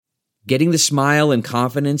Getting the smile and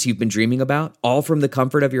confidence you've been dreaming about, all from the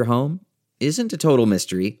comfort of your home, isn't a total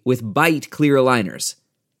mystery with Bite Clear Aligners.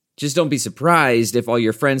 Just don't be surprised if all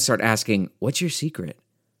your friends start asking, "What's your secret?"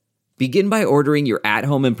 Begin by ordering your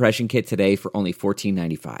at-home impression kit today for only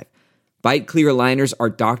 $14.95. Bite Clear Aligners are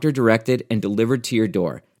doctor-directed and delivered to your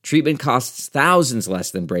door. Treatment costs thousands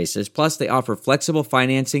less than braces, plus they offer flexible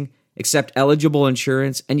financing, accept eligible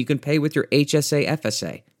insurance, and you can pay with your HSA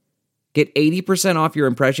FSA. Get 80% off your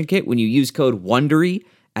impression kit when you use code WONDERY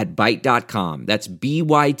at Byte.com. That's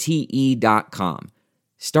BYTE.com.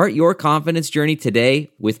 Start your confidence journey today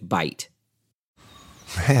with Byte.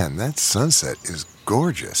 Man, that sunset is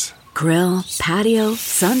gorgeous. Grill, patio,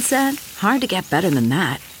 sunset. Hard to get better than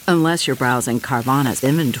that. Unless you're browsing Carvana's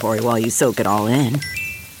inventory while you soak it all in.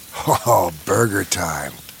 Oh, burger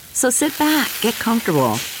time. So sit back, get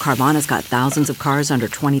comfortable. Carvana's got thousands of cars under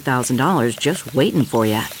 $20,000 just waiting for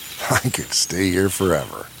you. I could stay here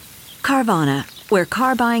forever. Carvana, where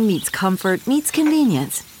car buying meets comfort meets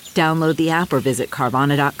convenience. Download the app or visit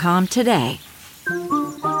Carvana.com today.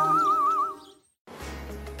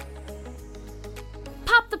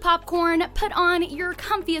 Pop the popcorn, put on your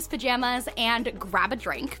comfiest pajamas, and grab a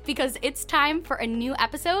drink because it's time for a new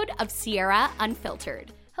episode of Sierra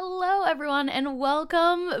Unfiltered. Hello, everyone, and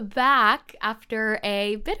welcome back after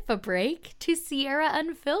a bit of a break to Sierra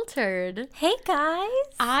Unfiltered. Hey, guys.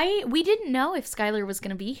 We didn't know if Skylar was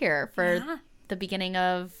going to be here for the beginning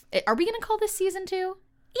of... Are we going to call this season 2?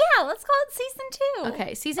 Yeah, let's call it season 2.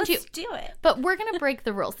 Okay, season 2. Let's do it. But we're going to break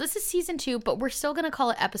the rules. This is season 2, but we're still going to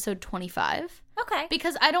call it episode 25. Okay.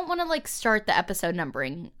 Because I don't want to, start the episode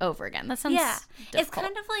numbering over again. That sounds difficult. It's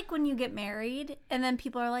kind of like when you get married and then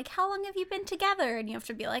people are like, how long have you been together? And you have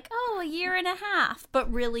to be like, oh, a year and a half. But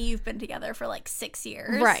really, you've been together for 6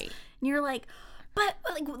 years. Right. And you're like, but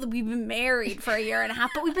we've been married for a year and a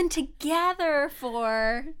half, but we've been together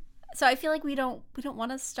for... So I feel like we don't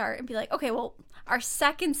want to start and be like, okay, well, our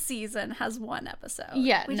second season has one episode.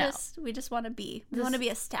 Yeah, we just want to be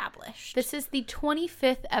established. This is the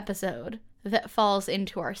 25th episode that falls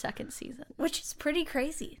into our second season, which is pretty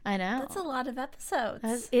crazy. I know. That's a lot of episodes.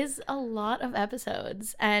 That is a lot of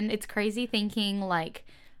episodes, and it's crazy thinking I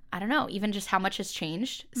don't know, even just how much has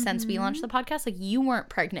changed since we launched the podcast. You weren't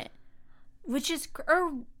pregnant, which is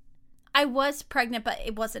I was pregnant, but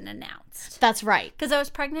it wasn't announced. That's right. Because I was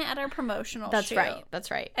pregnant at our promotional shoot.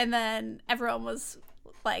 That's right. And then everyone was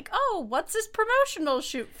like, oh, what's this promotional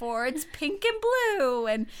shoot for? It's pink and blue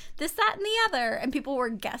and this, that, and the other. And people were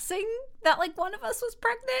guessing that one of us was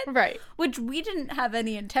pregnant. Right. Which we didn't have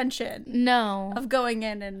any intention of going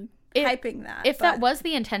in and hyping that. If that was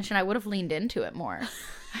the intention, I would have leaned into it more.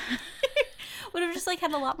 Would have just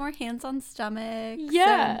had a lot more hands on stomach.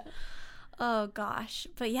 Yeah. Oh, gosh.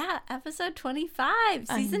 But yeah, episode 25,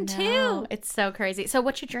 season 2. It's so crazy. So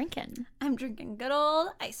what you drinking? I'm drinking good old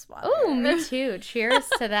ice water. Oh, me too. Cheers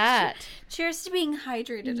to that. Cheers to being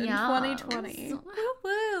hydrated in 2020.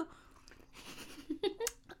 Woo-woo.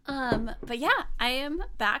 But yeah, I am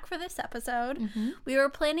back for this episode. Mm-hmm. We were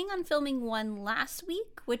planning on filming one last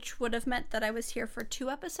week, which would have meant that I was here for 2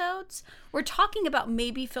 episodes. We're talking about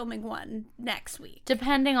maybe filming one next week.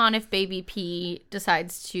 Depending on if Baby P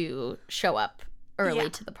decides to show up early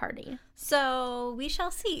to the party. So we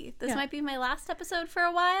shall see. This might be my last episode for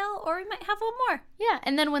a while, or we might have one more. Yeah,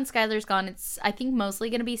 and then when Skylar's gone, it's, I think, mostly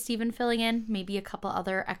going to be Steven filling in. Maybe a couple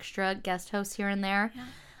other extra guest hosts here and there. Yeah.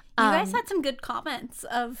 You guys had some good comments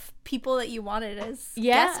of people that you wanted as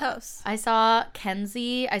guest hosts. I saw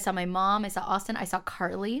Kenzie. I saw my mom. I saw Austin. I saw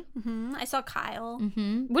Carly. Mm-hmm. I saw Kyle.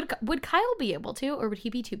 Mm-hmm. Would Kyle be able to, or would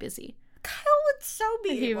he be too busy? Kyle would so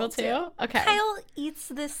be able to. Okay. Kyle eats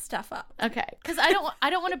this stuff up. Okay. Because I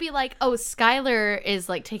don't want to be like, oh, Skylar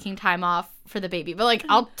is taking time off for the baby, but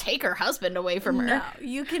I'll take her husband away from her. No,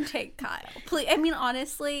 you can take Kyle. Please. I mean,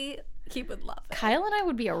 honestly, he would love it. Kyle and I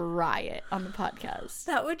would be a riot on the podcast.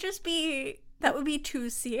 That would be 2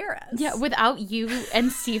 Sierras. Yeah, without you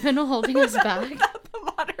and Steven holding us back. Without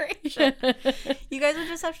the moderation. You guys would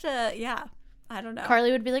just have to, I don't know.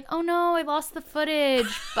 Carly would be like, oh no, I lost the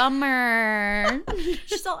footage. Bummer.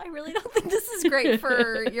 She's all, I really don't think this is great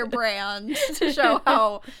for your brand to show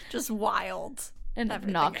how just wild and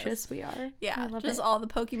obnoxious we are. Yeah, just all the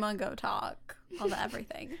Pokemon Go talk. All the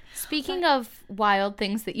everything. Speaking of wild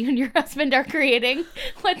things that you and your husband are creating,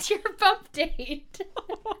 what's your bump date?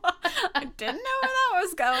 I didn't know where that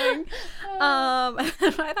was going. I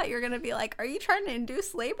thought you were going to be like, are you trying to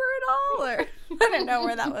induce labor at all? Or I didn't know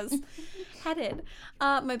where that was headed.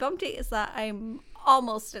 My bump date is that I'm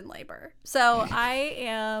almost in labor. So I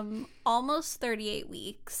am almost 38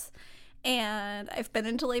 weeks. And I've been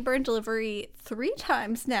into labor and delivery 3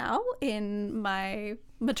 times now in my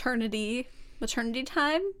maternity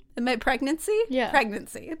time, in my pregnancy. Yeah.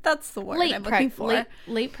 Pregnancy. That's the word I'm looking for.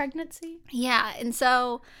 Late pregnancy? Yeah. And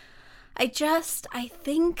so I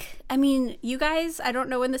think, I mean, you guys, I don't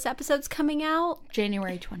know when this episode's coming out.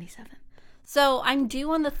 January 27th. So I'm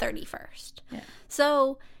due on the 31st. Yeah.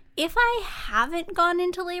 So if I haven't gone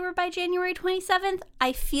into labor by January 27th,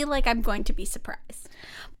 I feel like I'm going to be surprised.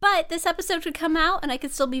 But this episode could come out and I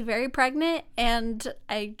could still be very pregnant and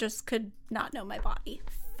I just could not know my body.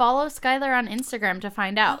 Follow Skylar on Instagram to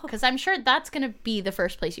find out, because I'm sure that's going to be the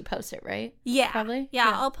first place you post it, right? Yeah. Probably?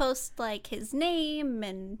 Yeah, I'll post like his name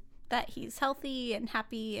and that he's healthy and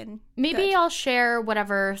happy and maybe good. I'll share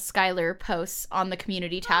whatever Skylar posts on the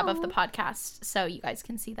community tab of the podcast so you guys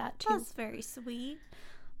can see that too. That's very sweet.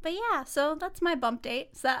 But yeah, so that's my bump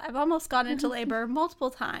date. So I've almost gone into labor multiple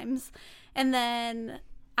times. And then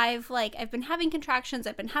I've been having contractions.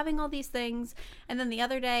 I've been having all these things. And then the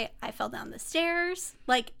other day I fell down the stairs,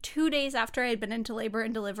 like 2 days after I had been into labor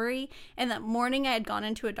and delivery. And that morning I had gone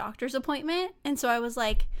into a doctor's appointment. And so I was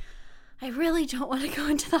like, I really don't want to go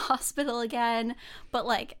into the hospital again. But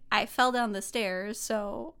like I fell down the stairs,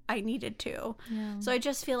 so I needed to. Yeah. So I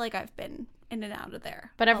just feel like I've been in and out of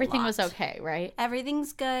there. But everything was okay, right?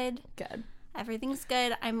 Everything's good. Good. Everything's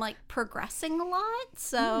good. I'm like progressing a lot,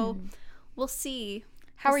 so we'll see.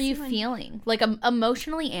 How are you feeling? Like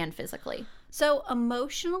emotionally and physically? So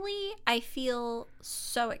emotionally, I feel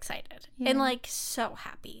so excited and like so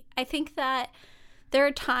happy. I think that there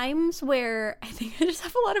are times where I think I just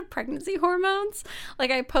have a lot of pregnancy hormones. Like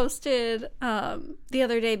I posted the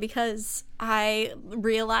other day because I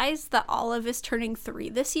realized that Olive is turning 3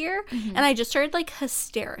 this year. And I just started like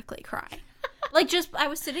hysterically crying. Like just, I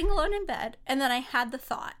was sitting alone in bed and then I had the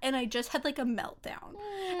thought and I just had like a meltdown.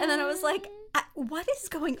 And then I was like, what is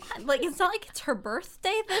going on? Like, it's not like it's her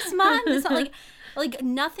birthday this month. It's not like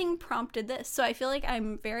nothing prompted this. So I feel like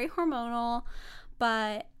I'm very hormonal,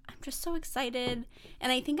 but I'm just so excited.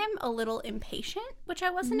 And I think I'm a little impatient, which I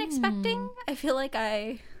wasn't expecting. I feel like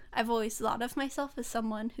I've always thought of myself as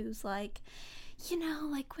someone who's like, you know,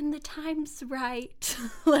 like when the time's right,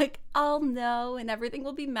 like I'll know and everything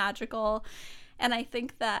will be magical. And I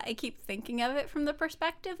think that I keep thinking of it from the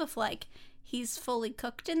perspective of like, he's fully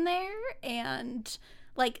cooked in there, and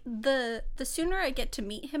like the sooner I get to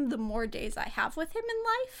meet him, the more days I have with him in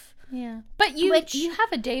life. Yeah. But you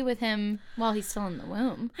have a day with him while he's still in the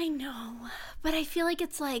womb. I know. But I feel like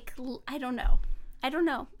it's like, I don't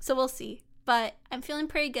know. So we'll see. But I'm feeling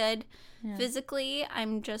pretty good. Yeah. Physically,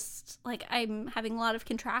 I'm just like, I'm having a lot of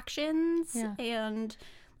contractions and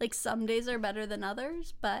like some days are better than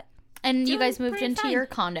others, but and you guys moved into your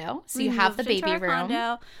condo, so you have the baby room.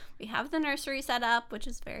 Condo. We have the nursery set up, which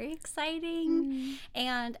is very exciting.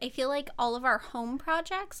 And I feel like all of our home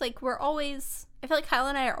projects, like I feel like Kyle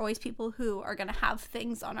and I are always people who are going to have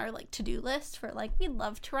things on our like to-do list for like, we'd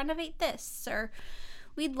love to renovate this, or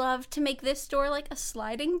we'd love to make this door like a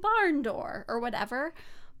sliding barn door or whatever.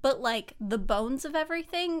 But like the bones of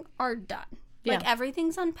everything are done. Like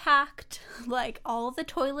everything's unpacked, like all the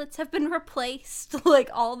toilets have been replaced, like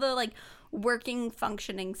all the like working,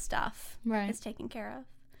 functioning stuff is taken care of.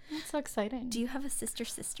 That's so exciting. Do you have a sister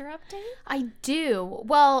update? I do.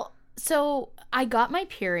 Well, so I got my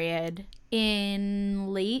period in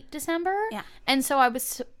late December. Yeah. And so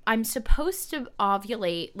I'm supposed to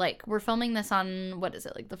ovulate, like we're filming this on, what is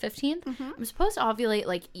it, like the 15th? I'm supposed to ovulate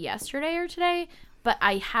like yesterday or today, but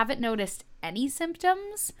I haven't noticed any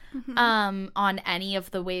symptoms on any of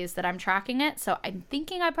the ways that I'm tracking it. So I'm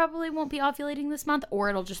thinking I probably won't be ovulating this month, or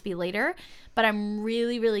it'll just be later. But I'm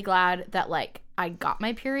really, really glad that like I got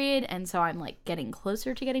my period, and so I'm like getting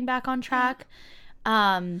closer to getting back on track.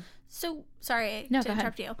 So sorry to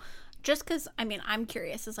interrupt you. Just because, I mean, I'm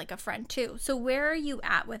curious as like a friend too. So where are you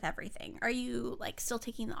at with everything? Are you like still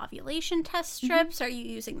taking the ovulation test strips? Are you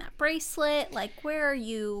using that bracelet? Like where are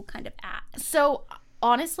you kind of at? So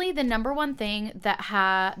honestly, the number one thing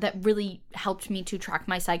that really helped me to track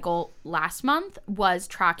my cycle last month was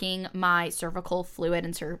tracking my cervical fluid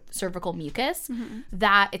and cervical mucus.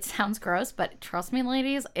 That, it sounds gross, but trust me,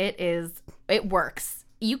 ladies, it works.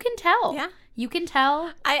 You can tell. Yeah. You can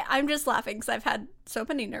tell. I'm just laughing because I've had so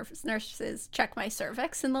many nurses check my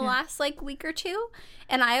cervix in the last like week or two.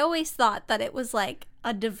 And I always thought that it was like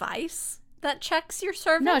a device that checks your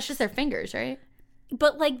cervix. No, it's just their fingers, right?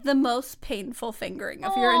 But like the most painful fingering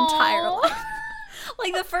of your entire life.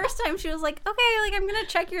 Like the first time she was like, okay, like I'm going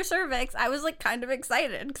to check your cervix. I was like kind of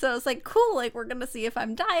excited because I was like, cool, like we're going to see if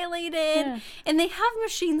I'm dilated. Yeah. And they have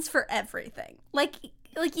machines for everything. Like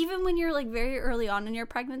like, even when you're, like, very early on in your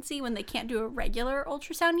pregnancy, when they can't do a regular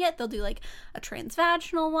ultrasound yet, they'll do, like, a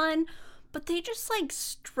transvaginal one. But they just, like,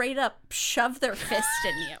 straight up shove their fist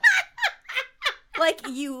in you. Like,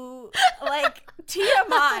 you, like,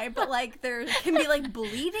 TMI, but, like, there can be, like,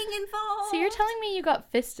 bleeding involved. So you're telling me you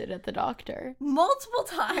got fisted at the doctor? Multiple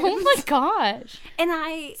times. Oh my gosh. And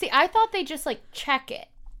I thought they just, like, check it.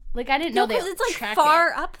 Like, I didn't know they because it's, like, check far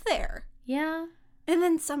it. up there. Yeah. And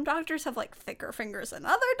then some doctors have, like, thicker fingers than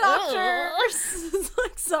other doctors.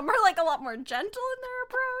 Like, some are, like, a lot more gentle in their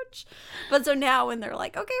approach. But so now when they're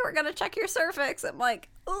like, okay, we're going to check your cervix, I'm like,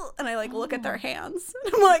 ugh, and I, like, look at their hands.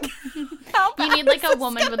 And I'm like, how bad You need, like, is a this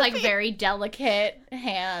woman with, like, gonna be? very delicate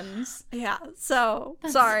hands. Yeah, so,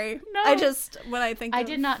 sorry. No. I just, when I think I of...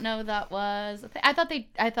 did not know that was a thing.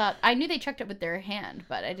 I knew they checked it with their hand,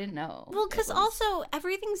 but I didn't know. Well, because it was- also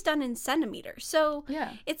everything's done in centimeters. So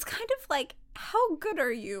Yeah. it's kind of like, how good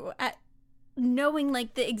are you at knowing,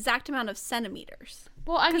 like, the exact amount of centimeters?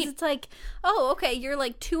 Well, I Because mean, it's like, oh, okay, you're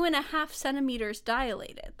like 2.5 centimeters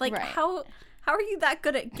dilated. Like, Right. how are you that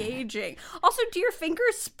good at gauging? Also, do your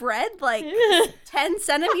fingers spread like 10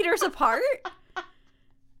 centimeters apart?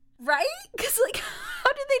 Right? Because, like,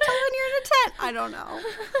 how did they tell when you're in a tent? I don't know.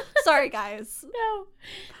 Sorry, guys. no.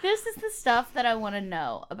 This is the stuff that I want to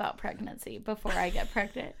know about pregnancy before I get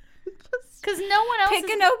pregnant. Because no one else Pick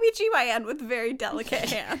an OBGYN with very delicate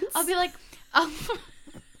hands. I'll be like, I'll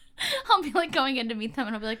be like going in to meet them,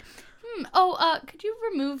 and I'll be like, could you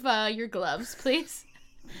remove your gloves, please?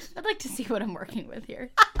 I'd like to see what I'm working with here.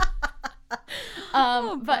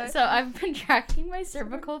 But so I've been tracking my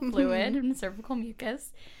cervical fluid and cervical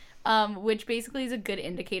mucus, which basically is a good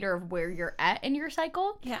indicator of where you're at in your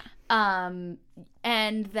cycle. Yeah.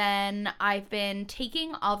 And then I've been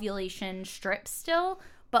taking ovulation strips still,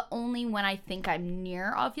 but only when I think I'm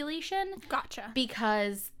near ovulation. Gotcha.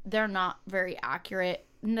 Because they're not very accurate.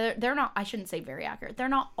 They're not, I shouldn't say very accurate. They're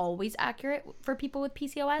not always accurate for people with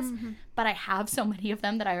PCOS, but I have so many of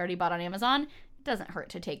them that I already bought on Amazon. It doesn't hurt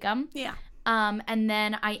to take them. Yeah. And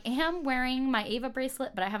then I am wearing my Ava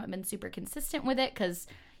bracelet, but I haven't been super consistent with it because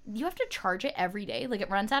you have to charge it every day. Like, it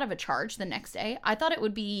runs out of a charge the next day. I thought it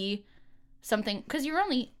would be something, because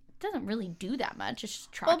it doesn't really do that much. It's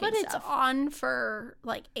just tracking Well, but it's stuff. on for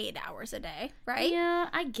like 8 hours a day, right? Yeah,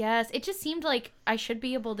 I guess. It just seemed like I should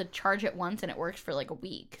be able to charge it once and it works for like a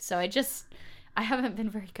week. So I haven't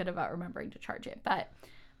been very good about remembering to charge it. But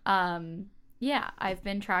yeah, I've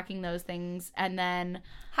been tracking those things. And then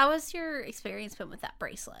How has your experience been with that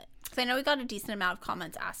bracelet? Because I know we got a decent amount of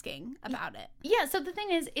comments asking about it. yeah, so the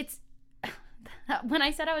thing is, it's when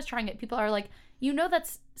I said I was trying it, people are like,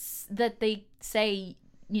 that they say,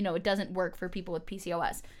 it doesn't work for people with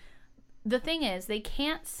PCOS. The thing is, they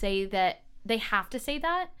can't say that. They have to say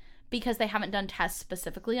that because they haven't done tests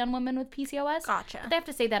specifically on women with PCOS. Gotcha. But they have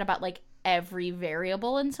to say that about like every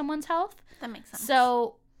variable in someone's health. That makes sense.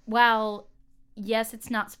 So while, yes, it's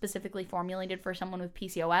not specifically formulated for someone with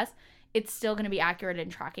PCOS, it's still going to be accurate in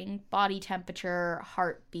tracking body temperature,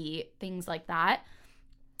 heartbeat, things like that.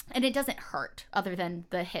 And it doesn't hurt other than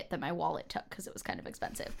the hit that my wallet took because it was kind of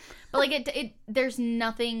expensive. But like there's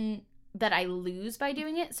nothing that I lose by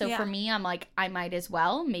doing it. So for me, I'm like, I might as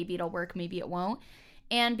well. Maybe it'll work, maybe it won't.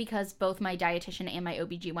 And because both my dietitian and my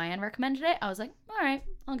OBGYN recommended it, I was like, all right,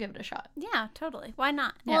 I'll give it a shot. Yeah, totally. Why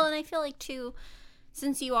not? Yeah. Well, and I feel like, too,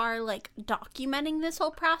 since you are, like, documenting this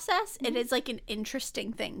whole process, it is, like, an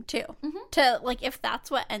interesting thing, too. To, like, if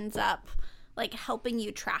that's what ends up, like, helping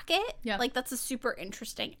you track it, like, that's a super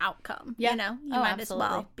interesting outcome, Yeah. you know? You might as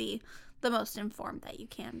well be the most informed that you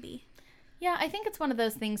can be. Yeah, I think it's one of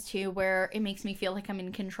those things, too, where it makes me feel like I'm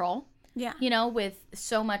in control. Yeah. With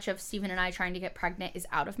so much of Steven and I trying to get pregnant is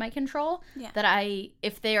out of my control. Yeah. That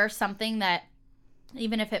if there's something that,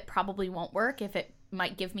 even if it probably won't work, if it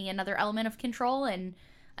might give me another element of control and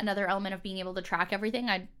another element of being able to track everything,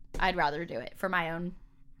 I'd rather do it for my own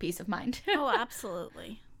peace of mind. Oh,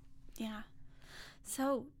 absolutely. Yeah.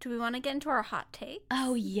 So, do we want to get into our hot take?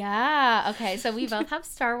 Oh, yeah. Okay, so we both have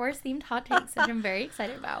Star Wars themed hot takes that I'm very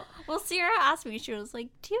excited about. Well, Sierra asked me, she was like,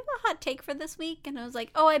 do you have a hot take for this week? And I was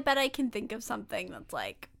like, oh, I bet I can think of something that's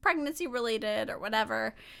like pregnancy related or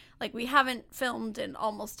whatever. Like, we haven't filmed in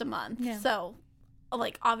almost a month. Yeah. So,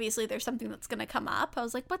 like, obviously there's something that's going to come up. I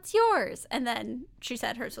was like, what's yours? And then she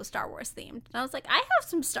said hers was Star Wars themed. And I was like, I have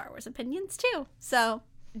some Star Wars opinions too. So,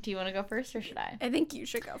 Do you want to go first or should I? I think you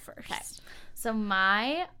should go first. Okay. So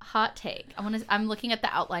my hot take, I'm looking at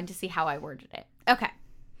the outline to see how I worded it. Okay.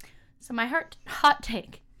 So my hot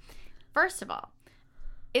take, first of all,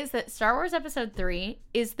 is that Star Wars Episode 3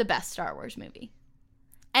 is the best Star Wars movie.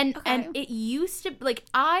 And it used to, like,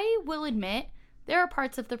 I will admit there are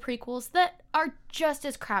parts of the prequels that are just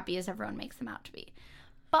as crappy as everyone makes them out to be.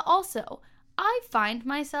 But also, I find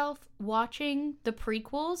myself watching the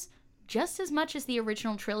prequels just as much as the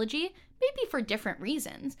original trilogy, maybe for different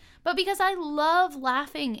reasons, but because I love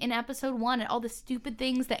laughing in episode 1 at all the stupid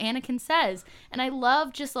things that Anakin says, and I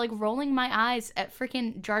love just, like, rolling my eyes at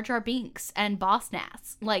freaking Jar Jar Binks and Boss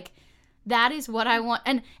Nass. Like, that is what I want.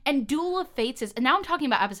 And Duel of Fates is, and now I'm talking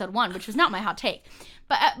about episode 1, which was not my hot take,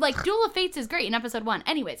 but, like, Duel of Fates is great in episode 1.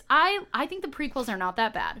 Anyways, I think the prequels are not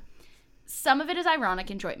that bad. Some of it is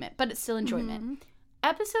ironic enjoyment, but it's still enjoyment. Mm-hmm.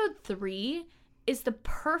 Episode 3 is the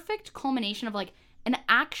perfect culmination of, like, an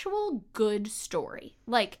actual good story.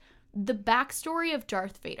 Like, the backstory of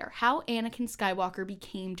Darth Vader. How Anakin Skywalker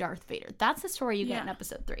became Darth Vader. That's the story you get in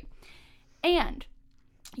episode 3. And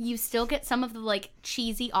you still get some of the, like,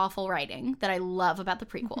 cheesy, awful writing that I love about the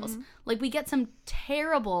prequels. Mm-hmm. Like, we get some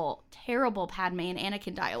terrible, terrible Padme and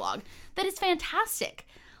Anakin dialogue that is fantastic.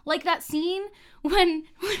 Like that scene when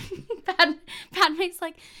Padme's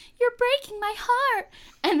like, "You're breaking my heart."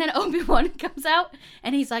 And then Obi-Wan comes out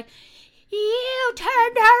and he's like, "You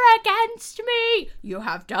turned her against me. You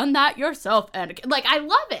have done that yourself, Anakin." Like, I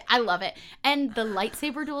love it. I love it. And the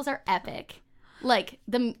lightsaber duels are epic. Like,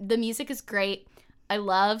 the music is great. I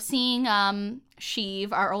love seeing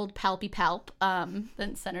Sheev, our old Palpy Palp,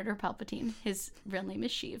 then Senator Palpatine. His real name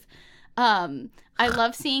is Sheev. I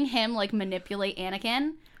love seeing him, like, manipulate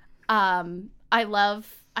Anakin.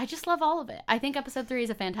 I just love all of it. I think episode 3 is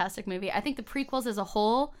a fantastic movie. I think the prequels as a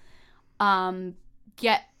whole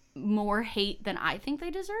get more hate than I think they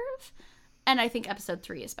deserve. And I think episode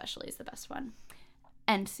 3 especially is the best one.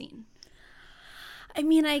 End scene. I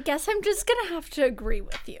mean, I guess I'm just going to have to agree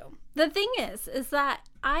with you. The thing is that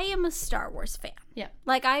I am a Star Wars fan. Yeah.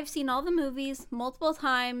 Like, I've seen all the movies multiple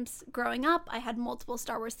times. Growing up, I had multiple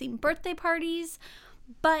Star Wars themed birthday parties.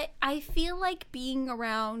 But I feel like being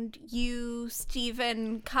around you,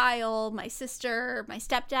 Steven, Kyle, my sister, my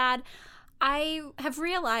stepdad, I have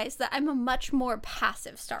realized that I'm a much more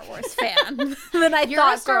passive Star Wars fan than I You're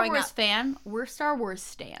thought a Star growing Wars up. fan. We're Star Wars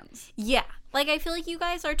stans. Yeah. Like, I feel like you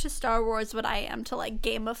guys are to Star Wars what I am to, like,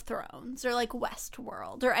 Game of Thrones or, like,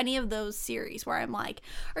 Westworld or any of those series where I'm like,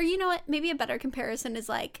 or you know what, maybe a better comparison is,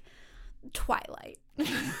 like, Twilight.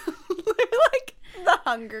 Like, The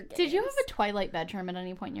Hunger Games. Did you have a Twilight bedroom at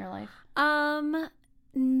any point in your life?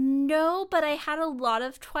 No, but I had a lot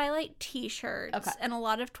of Twilight t-shirts and a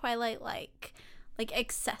lot of Twilight, like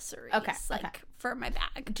accessories, for my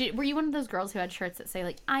bag. Were you one of those girls who had shirts that say,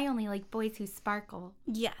 like, "I only like boys who sparkle"?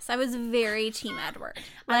 Yes, I was very Team Edward.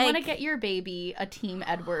 I want to get your baby a Team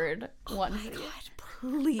Edward onesie. Oh my God,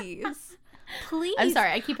 please. Please. I'm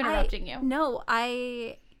sorry, I keep interrupting you. No,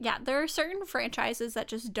 yeah, there are certain franchises that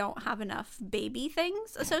just don't have enough baby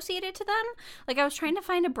things associated to them. Like, I was trying to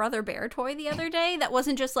find a Brother Bear toy the other day that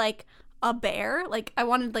wasn't just, like, a bear. Like, I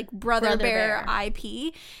wanted, like, Brother Bear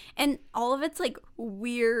IP. And all of it's, like,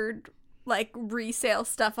 weird, like, resale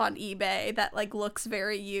stuff on eBay that, like, looks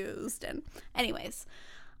very used. And anyways,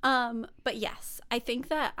 but yes, I think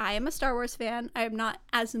that I am a Star Wars fan. I am not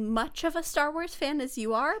as much of a Star Wars fan as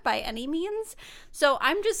you are by any means. So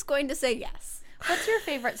I'm just going to say yes. What's your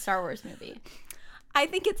favorite Star Wars movie? I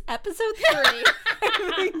think it's episode 3.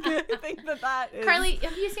 I think that is... Carly,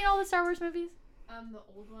 have you seen all the Star Wars movies? The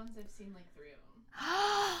old ones, I've seen like 3 of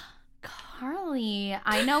them. Carly,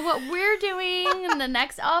 I know what we're doing in the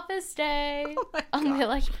next office day. Oh my I'm gonna be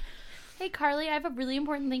like, "Hey, Carly, I have a really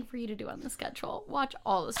important thing for you to do on the schedule. Watch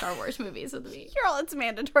all the Star Wars movies with me." Girl, it's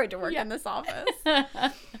mandatory to work in this office.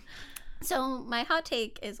 So my hot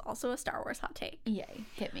take is also a Star Wars hot take. Yay,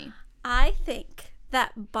 hit me. I think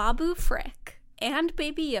that Babu Frick and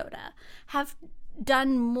Baby Yoda have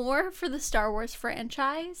done more for the Star Wars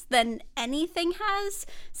franchise than anything has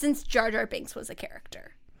since Jar Jar Binks was a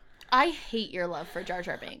character. I hate your love for Jar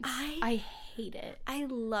Jar Binks. I hate it. I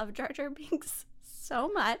love Jar Jar Binks so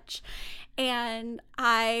much. And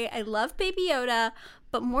I love Baby Yoda,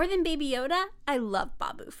 but more than Baby Yoda, I love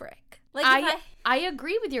Babu Frick. Like, I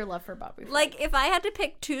agree with your love for Babu Frick. Like, if I had to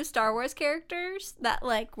pick 2 Star Wars characters that,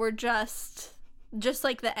 like, were just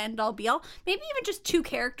like the end all be all, maybe even just 2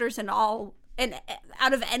 characters in all, and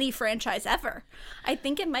out of any franchise ever, I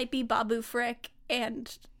think it might be Babu Frick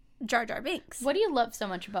and Jar Jar Binks. What do you love so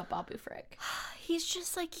much about Babu Frick? He's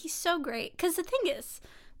just, like, he's so great. Because the thing is,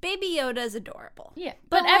 Baby Yoda is adorable. Yeah,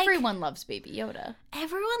 but like, everyone loves Baby Yoda.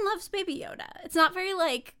 Everyone loves Baby Yoda. It's not very,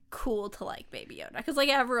 like, cool to like Baby Yoda, because, like,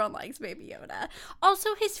 everyone likes Baby Yoda.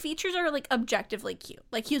 Also, his features are, like, objectively cute.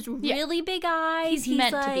 Like, he has really big eyes. He's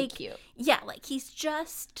meant like, to be cute. Yeah, like, he's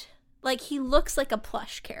just, like, he looks like a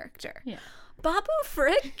plush character. Yeah. Babu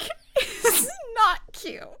Frick is not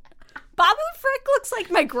cute. Babu Frick looks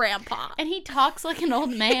like my grandpa. And he talks like an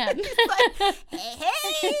old man. Like,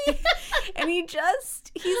 hey. And he's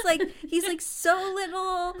like so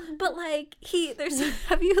little, but like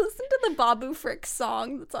have you listened to the Babu Frick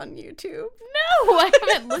song that's on YouTube? No, I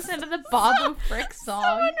haven't listened to the Babu Frick song.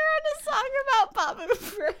 Someone wrote a song about Babu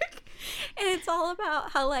Frick. And it's all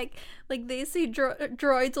about how like they say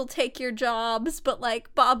droids will take your jobs, but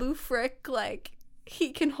like Babu Frick, like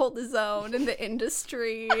he can hold his own in the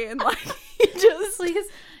industry, and like he just Please,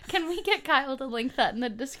 can we get Kyle to link that in the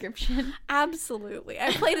description? absolutely.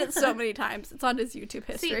 I played it so many times. It's on his YouTube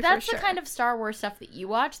history. See, that's for sure. the kind of Star Wars stuff that you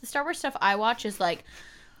watch. The Star Wars stuff I watch is like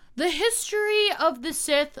the history of the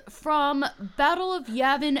Sith from Battle of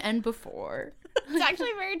Yavin and before. It's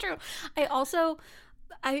actually very true.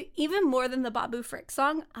 I even more than the Babu Frick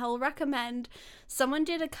song, I'll recommend someone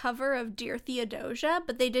did a cover of Dear Theodosia,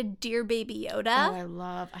 but they did Dear Baby Yoda.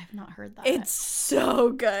 Oh, I've not heard that. It's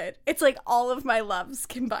so good. It's like all of my loves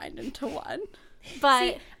combined into one. But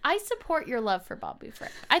See, I support your love for Babu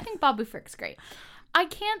Frick. I think Babu Frick's great. I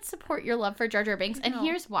can't support your love for Jar Jar Binks, and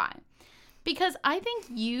here's why. Because I think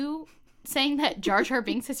you saying that Jar Jar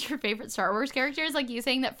Binks is your favorite Star Wars character is like you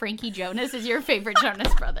saying that Frankie Jonas is your favorite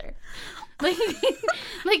Jonas brother.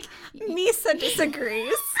 Like Misa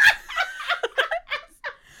disagrees.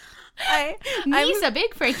 He's a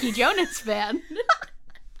big Frankie Jonas fan.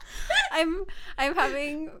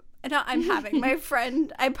 My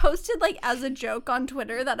friend, I posted like as a joke on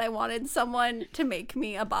Twitter that I wanted someone to make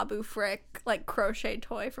me a Babu Frick like crochet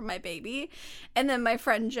toy for my baby, and then my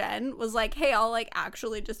friend Jen was like, hey, I'll like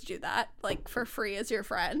actually just do that like for free as your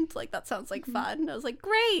friend, like that sounds like fun. I was like,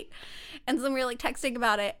 great. And then we were like texting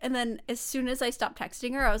about it, and then as soon as I stopped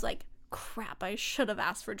texting her, I was like, crap, I should have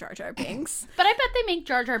asked for Jar Jar Binks. But I bet they make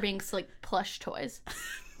Jar Jar Binks like plush toys.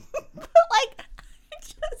 But like I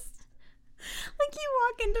just like you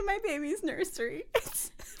walk into my baby's nursery.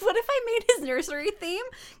 What if I made his nursery theme?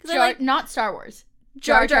 Not Star Wars.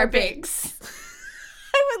 Jar Jar Binks.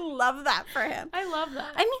 I would love that for him. I love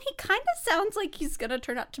that. I mean, he kind of sounds like he's gonna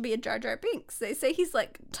turn out to be a Jar Jar Binks. They say he's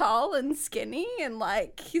like tall and skinny, and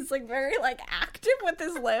like he's like very like active with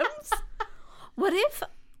his limbs. What if?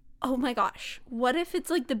 Oh my gosh! What if it's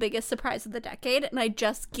like the biggest surprise of the decade, and I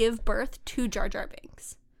just give birth to Jar Jar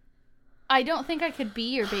Binks? I don't think I could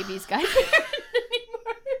be your baby's guy anymore.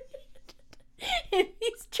 And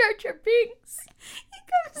he's Jar Jar Binks. He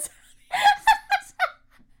comes.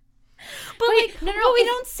 But Wait, like, no, we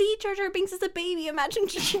don't see Jar Jar Binks as a baby. Imagine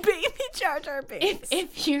baby Jar Jar Binks.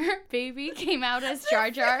 If your baby came out as Jar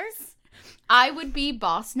Jar, I would be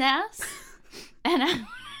Boss Nass, and I'd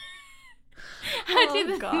do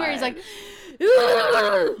the thing where he's like,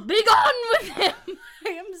 "Be gone with him." I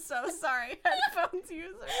am so sorry, headphones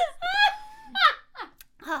users.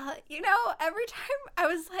 Every time I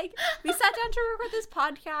was like, we sat down to record this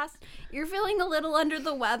podcast, you're feeling a little under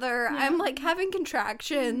the weather. Yeah. I'm like having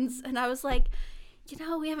contractions. And I was like,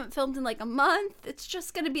 we haven't filmed in like a month. It's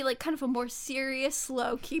just going to be like kind of a more serious,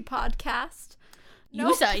 low key podcast.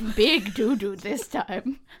 You signed big doo-doo this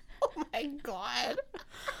time. Oh my God.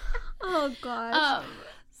 Oh gosh.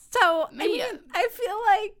 I feel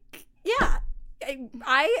like, yeah.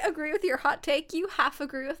 I agree with your hot take. You half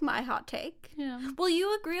agree with my hot take. Yeah. Well,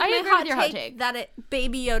 you agree with my hot take that it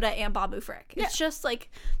Baby Yoda and Babu Frick. It's just like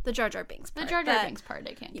the Jar Jar Binks part. The Jar Jar Binks part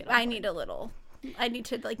I can't get over. I need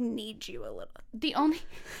to like need you a little. I need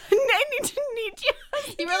to need you.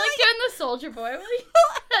 You were like doing the Soldier Boy.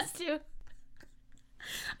 That's too.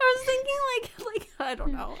 I was thinking like I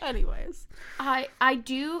don't know. Anyways, I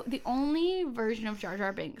do. The only version of Jar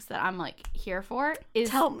Jar Binks that I'm like here for is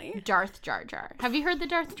Tell me. Darth Jar Jar. Have you heard the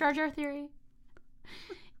Darth Jar Jar theory?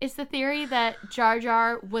 It's the theory that Jar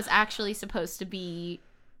Jar was actually supposed to be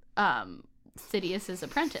Sidious's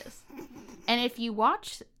apprentice. And if you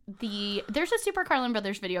watch there's a Super Carlin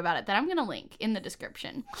Brothers video about it that I'm gonna link in the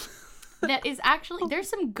description. That is actually, there's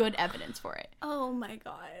some good evidence for it. Oh my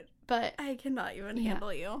God. But I cannot even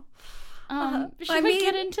handle you. Should we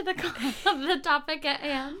get into the topic at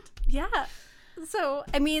hand? Yeah. So,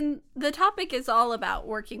 I mean, the topic is all about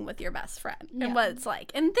working with your best friend and what it's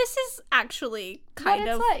like. And this is actually kind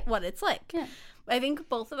of what it's like. Yeah. I think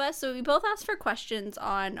both of us, so we both asked for questions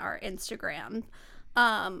on our Instagram,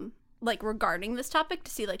 like regarding this topic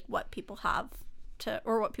to see like what people have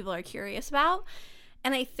or what people are curious about.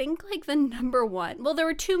 And I think like the number one, well, there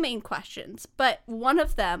were two main questions, but one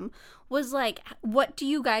of them was like, what do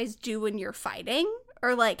you guys do when you're fighting?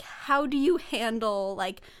 Or like, how do you handle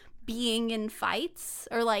like being in fights?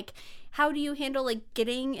 Or like, how do you handle like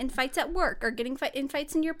getting in fights at work or getting in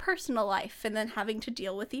fights in your personal life and then having to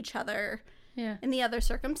deal with each other in the other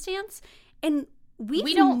circumstance? And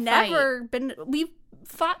we've don't never been. We've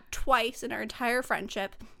fought twice in our entire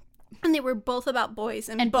friendship, and they were both about boys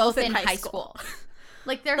and both in high school.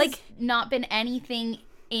 Like there has not been anything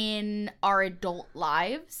in our adult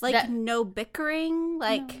lives. Like no bickering.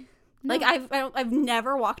 Like I've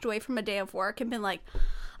never walked away from a day of work and been like,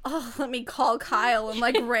 oh, let me call Kyle and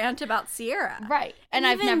like rant about Sierra. Right. And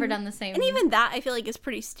I've never done the same. And even that I feel like is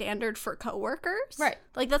pretty standard for coworkers. Right.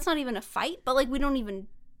 Like that's not even a fight, but like we don't even,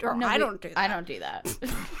 or I don't do that. I don't do that.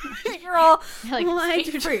 You're all like,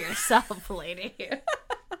 speak for yourself, lady.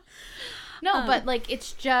 No, but like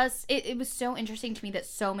it's just, it was so interesting to me that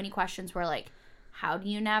so many questions were like, how do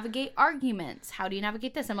you navigate arguments? How do you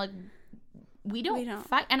navigate this? I'm like, we don't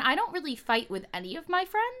fight. And I don't really fight with any of my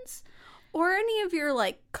friends. Or any of your,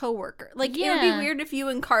 like, coworkers. Like, it would be weird if you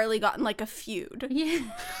and Carly got in, like, a feud. Yeah.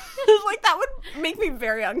 Like, that would make me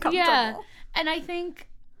very uncomfortable. Yeah. And I think,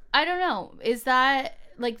 I don't know, is that,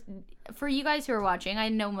 like, for you guys who are watching, I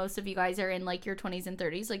know most of you guys are in, like, your 20s and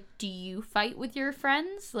 30s. Like, do you fight with your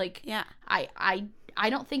friends? Like, yeah. I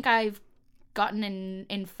don't think I've gotten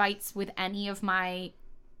in fights with any of my,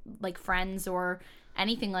 like, friends or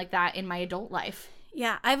anything like that in my adult life.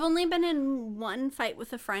 Yeah, I've only been in one fight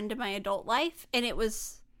with a friend in my adult life, and it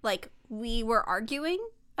was, like, we were arguing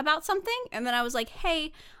about something, and then I was like,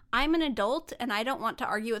 hey, I'm an adult, and I don't want to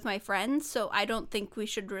argue with my friends, so I don't think we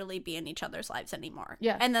should really be in each other's lives anymore.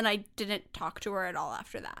 Yeah. And then I didn't talk to her at all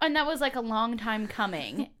after that. And that was, like, a long time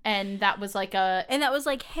coming, and that was, like, a... And that was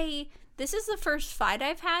like, hey, this is the first fight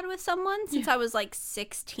I've had with someone since I was, like,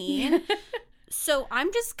 16. So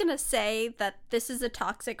I'm just going to say that this is a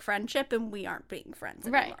toxic friendship and we aren't being friends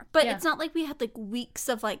anymore. Right. But it's not like we had like weeks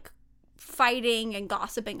of like fighting and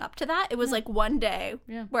gossiping up to that. It was like one day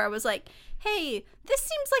where I was like, hey, this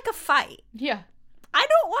seems like a fight. Yeah. I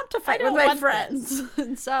don't want to fight with my friends.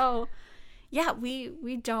 And so, yeah,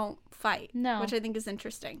 we don't fight. No. Which I think is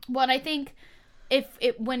interesting. Well, I think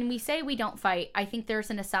when we say we don't fight, I think there's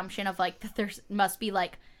an assumption of like that there must be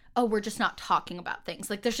like, oh, we're just not talking about things.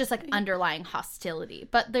 Like, there's just, like, underlying hostility.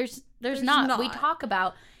 But there's not. We talk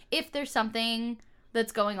about if there's something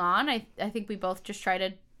that's going on. I think we both just try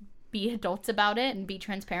to be adults about it and be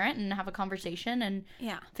transparent and have a conversation and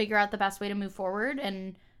figure out the best way to move forward.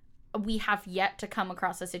 And we have yet to come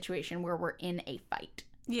across a situation where we're in a fight.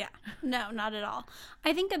 Yeah. No, not at all.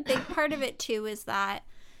 I think a big part of it, too, is that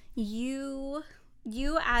you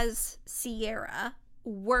as Sierra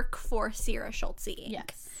work for Sierra Schultze Inc.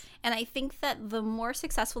 Yes. And I think that the more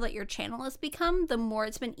successful that your channel has become, the more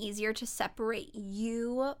it's been easier to separate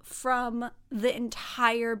you from the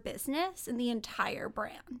entire business and the entire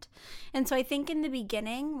brand. And so I think in the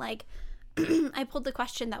beginning, like, I pulled the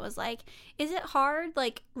question that was like, is it hard,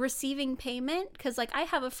 like, receiving payment? Because, like, I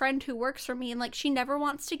have a friend who works for me and, like, she never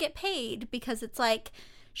wants to get paid because it's like,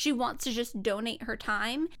 she wants to just donate her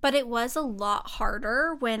time. But it was a lot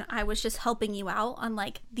harder when I was just helping you out on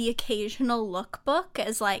like the occasional lookbook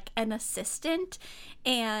as like an assistant.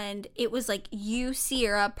 And it was like you,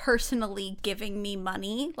 Sierra, personally giving me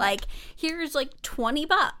money. Like, here's like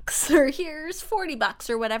 $20 or here's $40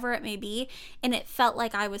 or whatever it may be. And it felt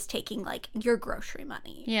like I was taking like your grocery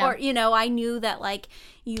money. Yeah. Or, you know, I knew that like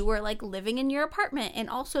you were like living in your apartment and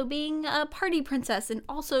also being a party princess and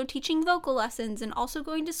also teaching vocal lessons and also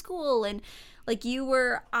going to school. And like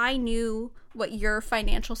I knew what your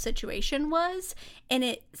financial situation was, and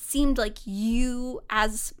it seemed like you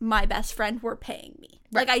as my best friend were paying me.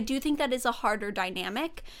 Right. Like, I do think that is a harder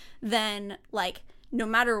dynamic than like, no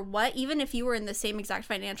matter what, even if you were in the same exact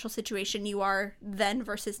financial situation you are then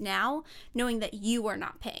versus now, knowing that you are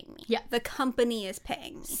not paying me. Yeah. The company is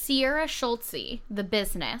paying me. Sierra Schultze, the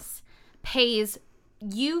business, pays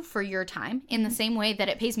you for your time in the same way that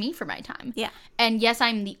it pays me for my time. Yeah. And yes,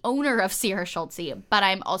 I'm the owner of Sierra Schultze, but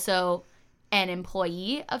I'm also an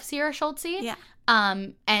employee of Sierra Schultze. Yeah.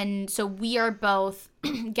 And so we are both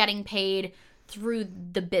getting paid through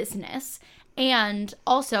the business. And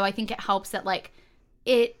also I think it helps that like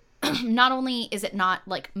it not only is it not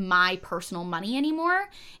like my personal money anymore,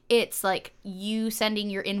 it's like you sending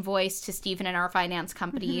your invoice to Stephen and our finance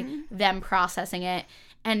company, them processing it,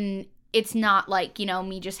 and it's not like, you know,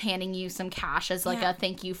 me just handing you some cash as like a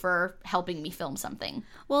thank you for helping me film something.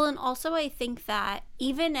 Well, and also I think that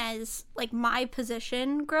even as like my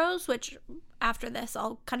position grows, which after this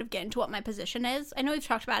I'll kind of get into what my position is. I know we've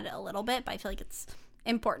talked about it a little bit, but I feel like it's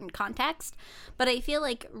important context. But I feel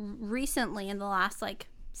like recently in the last like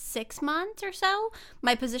 6 months or so,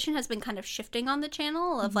 my position has been kind of shifting on the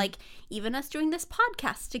channel of like even us doing this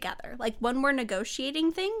podcast together. Like when we're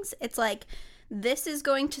negotiating things, it's like, this is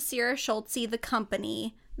going to Sierra Schultze, the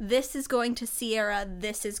company. This is going to Sierra.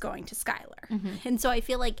 This is going to Skylar. And so I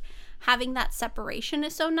feel like having that separation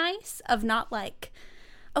is so nice of not like,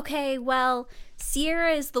 okay, well,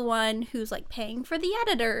 Sierra is the one who's like paying for the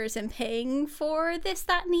editors and paying for this,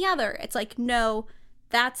 that, and the other. It's like, no,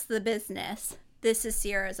 that's the business. This is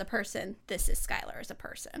Sierra as a person. This is Skylar as a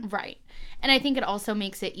person. Right. And I think it also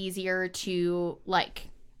makes it easier to, like,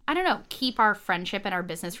 I don't know, keep our friendship and our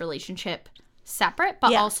business relationship separate,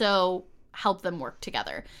 but also help them work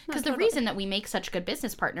together. Because the reason that we make such good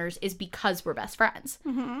business partners is because we're best friends.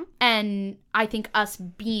 Mm-hmm. And I think us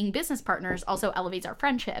being business partners also elevates our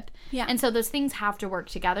friendship. Yeah. And so those things have to work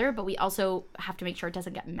together, but we also have to make sure it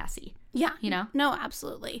doesn't get messy. Yeah. You know? No,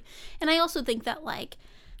 absolutely. And I also think that, like,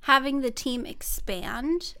 having the team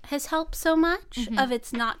expand has helped so much of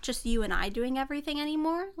it's not just you and I doing everything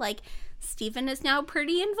anymore. Like, Steven is now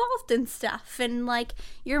pretty involved in stuff, and like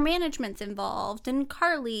your management's involved, and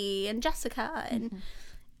Carly and Jessica and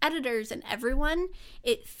editors and everyone.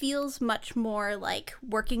 It feels much more like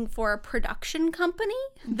working for a production company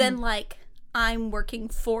than like I'm working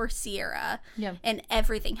for Sierra and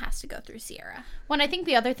everything has to go through Sierra. Well, and I think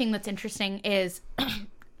the other thing that's interesting is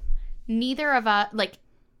neither of us, like,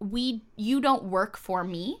 you don't work for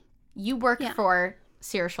me. You work for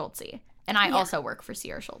Sierra Schultze. And I also work for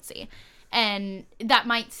Sierra Schultze. And that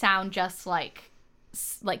might sound just like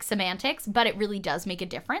semantics, but it really does make a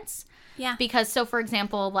difference. Yeah. Because, so for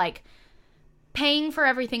example, like paying for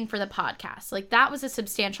everything for the podcast, like that was a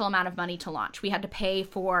substantial amount of money to launch. We had to pay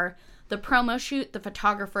for the promo shoot, the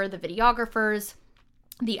photographer, the videographers,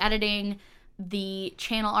 the editing, the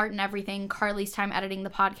channel art and everything, Carly's time editing the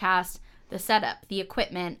podcast, the setup, the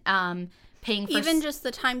equipment, paying for... Even just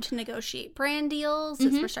the time to negotiate brand deals,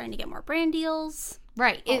 as we're starting to get more brand deals.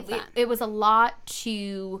 Right. It was a lot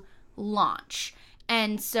to launch.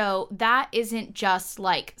 And so that isn't just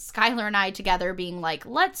like Skylar and I together being like,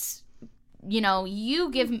 let's, you know, you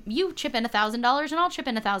chip in $1,000 and I'll chip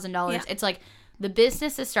in $1,000. Yeah. It's like the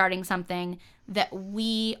business is starting something that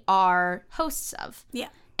we are hosts of. Yeah.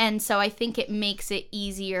 And so I think it makes it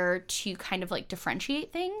easier to kind of like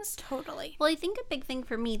differentiate things. Totally. Well, I think a big thing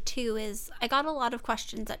for me too is I got a lot of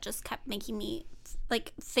questions that just kept making me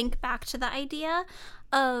like think back to the idea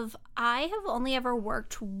of I have only ever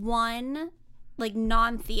worked one like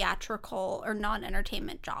non-theatrical or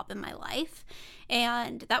non-entertainment job in my life.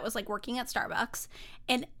 And that was like working at Starbucks.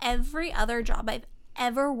 And every other job I've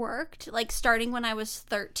ever worked, like starting when I was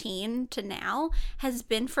 13 to now, has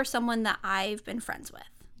been for someone that I've been friends with.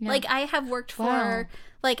 Yeah. Like I have worked for,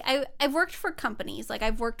 like I've worked for companies, like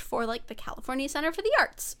I've worked for like the California Center for the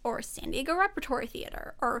Arts or San Diego Repertory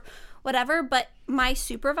Theater or whatever, but my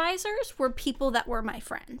supervisors were people that were my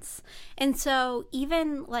friends. And so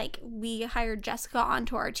even like we hired Jessica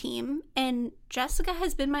onto our team, and Jessica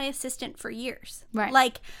has been my assistant for years. Right.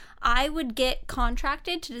 Like I would get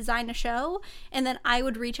contracted to design a show, and then I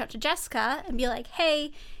would reach out to Jessica and be like,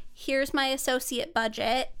 hey, here's my associate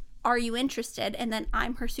budget. Are you interested? And then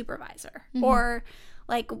I'm her supervisor. Mm-hmm. Or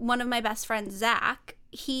like one of my best friends, Zach,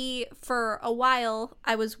 he, for a while,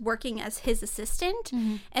 I was working as his assistant,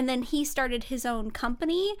 and then he started his own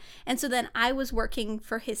company. And so then I was working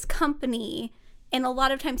for his company, and a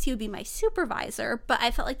lot of times he would be my supervisor, but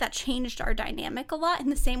I felt like that changed our dynamic a lot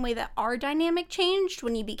in the same way that our dynamic changed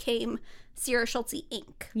when you became Sierra Schultze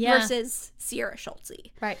Inc. Versus Sierra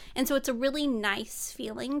Schultze. Right. And so it's a really nice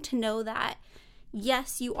feeling to know that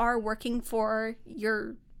yes, you are working for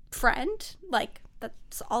your friend, like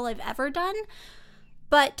that's all I've ever done,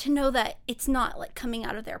 but to know that it's not like coming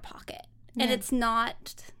out of their pocket and it's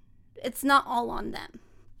not all on them,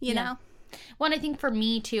 you know? Well, and I think for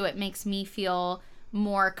me too, it makes me feel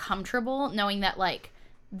more comfortable knowing that like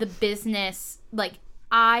the business, like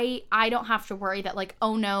I don't have to worry that like,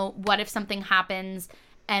 oh no, what if something happens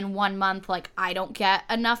and 1 month, like, I don't get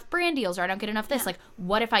enough brand deals or I don't get enough this. Like,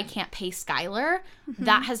 what if I can't pay Skylar?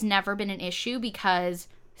 That has never been an issue because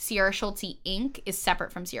Sierra Schultze Inc. is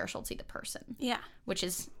separate from Sierra Schultze the person. Yeah. Which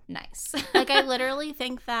is nice. Like, I literally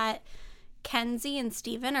think that Kenzie and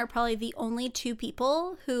Steven are probably the only two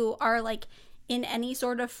people who are, like, in any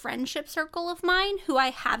sort of friendship circle of mine who I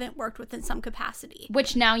haven't worked with in some capacity.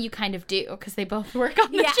 Which now you kind of do because they both work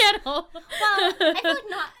on the channel. Well, I feel like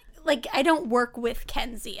not... Like, I don't work with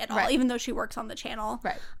Kenzie at all, even though she works on the channel.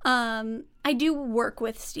 Right. I do work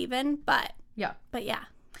with Steven, but yeah.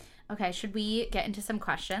 Okay, should we get into some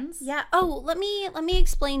questions? Yeah. Oh, let me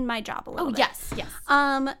explain my job a little bit. Yes.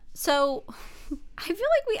 So I feel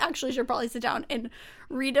like we actually should probably sit down and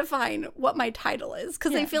redefine what my title is,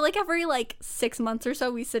 because I feel like every like 6 months or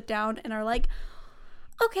so we sit down and are like,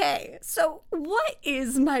 okay, so what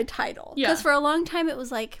is my title? Because for a long time it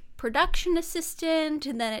was like production assistant,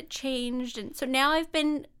 and then it changed, and so now I've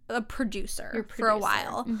been a producer, Your for a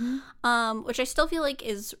producer. while, which I still feel like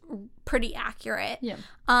is pretty accurate. Yeah.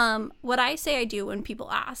 What I say I do when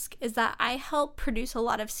people ask is that I help produce a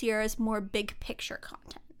lot of Sierra's more big picture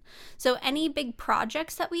content. So any big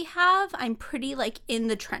projects that we have, I'm pretty like in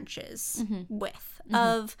the trenches with,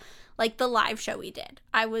 of like the live show we did.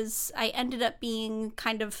 I ended up being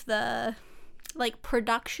kind of the like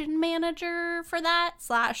production manager for that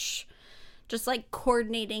 / just like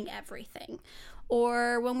coordinating everything.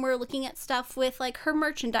 Or when we're looking at stuff with like her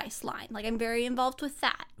merchandise line, like I'm very involved with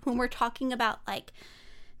that. When we're talking about like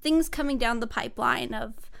things coming down the pipeline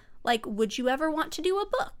of like, would you ever want to do a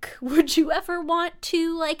book? Would you ever want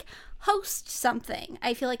to like host something?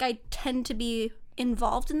 I feel like I tend to be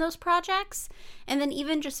involved in those projects. And then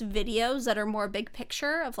even just videos that are more big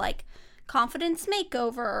picture of like confidence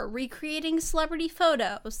makeover, recreating celebrity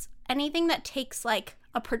photos, anything that takes like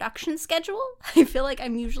a production schedule, I feel like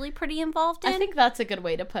I'm usually pretty involved in. I think that's a good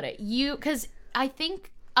way to put it. Because I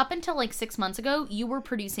think up until like 6 months ago, you were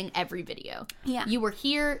producing every video. Yeah. You were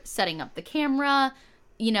here setting up the camera,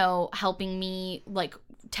 you know, helping me, like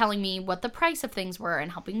telling me what the price of things were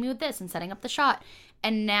and helping me with this and setting up the shot.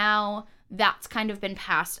 And now that's kind of been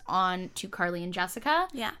passed on to Carly and Jessica.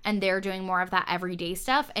 Yeah. And they're doing more of that everyday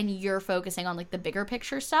stuff, and you're focusing on like the bigger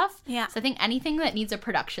picture stuff. Yeah. So I think anything that needs a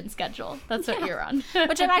production schedule, that's what you're on.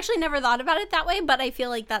 Which I've actually never thought about it that way, but I feel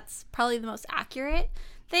like that's probably the most accurate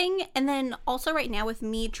thing. And then also right now with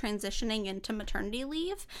me transitioning into maternity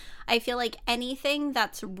leave, I feel like anything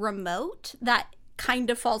that's remote that kind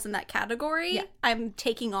of falls in that category, I'm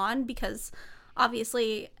taking on, because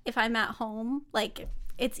obviously if I'm at home, like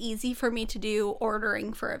it's easy for me to do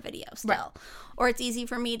ordering for a video still. Right. Or it's easy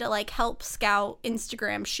for me to like help scout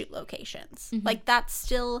Instagram shoot locations. Like that's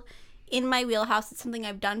still in my wheelhouse. It's something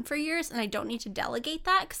I've done for years, and I don't need to delegate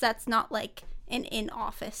that because that's not like an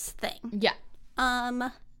in-office thing. Yeah.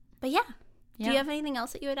 But yeah. Do you have anything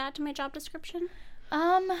else that you would add to my job description?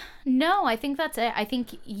 No, I think that's it. I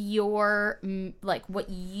think your, like, what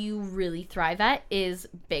you really thrive at is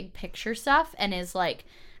big picture stuff, and is like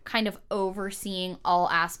kind of overseeing all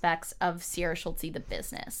aspects of Sierra Schultze, the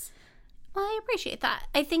business. Well, I appreciate that.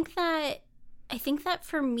 I think that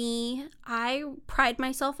for me, I pride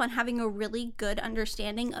myself on having a really good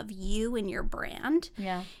understanding of you and your brand.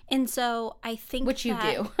 Yeah. And so I think Which you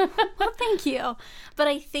do. Well, thank you. But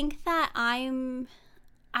I think that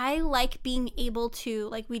I like being able to,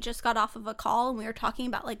 like, we just got off of a call and we were talking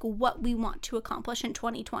about like what we want to accomplish in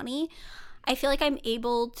 2020. I feel like I'm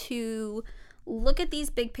able to look at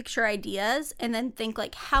these big picture ideas and then think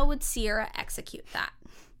like, how would Sierra execute that?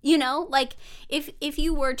 You know, like if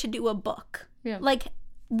you were to do a book, like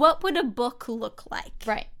what would a book look like?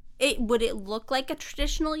 Right. Would it look like a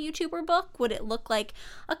traditional YouTuber book? Would it look like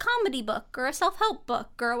a comedy book or a self-help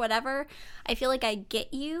book or whatever? I feel like I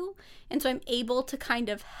get you, and so I'm able to kind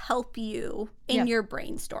of help you in your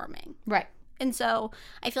brainstorming. Right. And so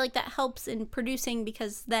I feel like that helps in producing,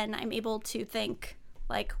 because then I'm able to think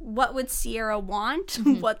like, what would Sierra want?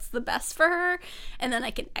 What's the best for her? And then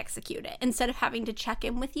I can execute it instead of having to check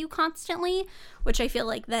in with you constantly, which I feel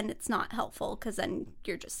like then it's not helpful, because then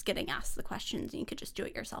you're just getting asked the questions and you could just do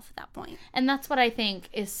it yourself at that point. And that's what I think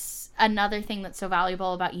is another thing that's so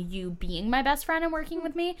valuable about you being my best friend and working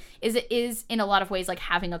with me, is it is in a lot of ways like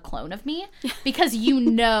having a clone of me, because you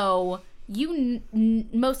know...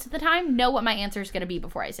 most of the time know what my answer is going to be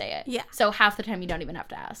before I say it. Yeah. So half the time you don't even have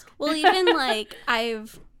to ask. Well, even like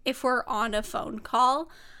if we're on a phone call,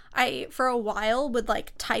 I for a while would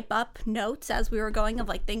like type up notes as we were going of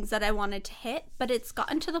like things that I wanted to hit, but it's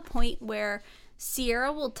gotten to the point where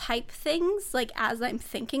Sierra will type things like as I'm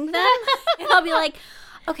thinking them, and I'll be like,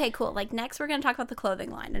 okay, cool. Like next we're going to talk about the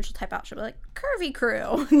clothing line, and she'll type out, she'll be like, Curvy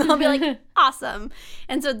Crew. And I'll be like, awesome.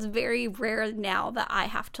 And so it's very rare now that I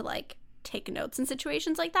have to like take notes in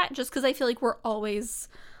situations like that, just because I feel like we're always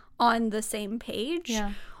on the same page.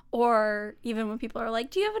 Yeah. Or even when people are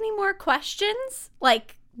like, do you have any more questions?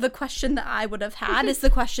 Like the question that I would have had is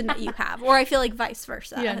the question that you have. Or I feel like vice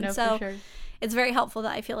versa. Yeah, and no, so for sure. It's very helpful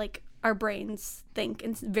that I feel like our brains think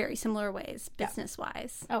in very similar ways, business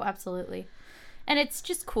wise. Oh, absolutely. And it's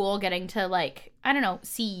just cool getting to, like, I don't know,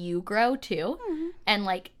 see you grow too, and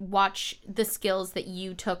like watch the skills that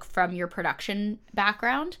you took from your production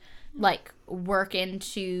background like work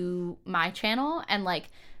into my channel, and like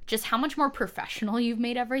just how much more professional you've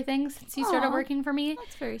made everything since you started working for me.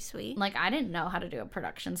 That's very sweet. Like, I didn't know how to do a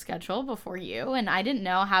production schedule before you, and I didn't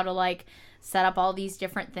know how to like set up all these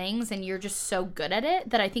different things, and you're just so good at it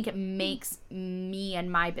that I think it makes me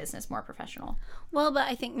and my business more professional. Well, but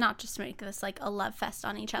I think not just to make this like a love fest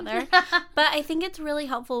on each other, but I think it's really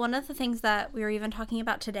helpful. One of the things that we were even talking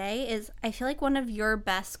about today is I feel like one of your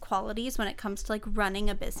best qualities when it comes to like running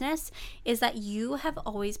a business is that you have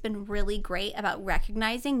always been really great about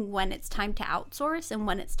recognizing when it's time to outsource and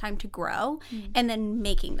when it's time to grow, and then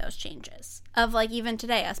making those changes. Of like even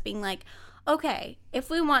today, us being like, okay, if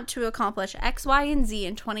we want to accomplish X, Y, and Z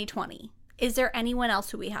in 2020, is there anyone else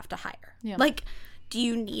who we have to hire? Yeah. Like, do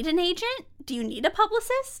you need an agent? Do you need a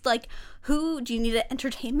publicist? Like, who do you need an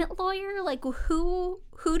entertainment lawyer? Like, who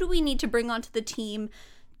do we need to bring onto the team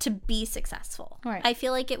to be successful? Right. I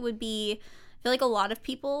feel like I feel like a lot of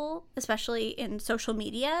people, especially in social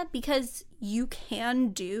media, because you can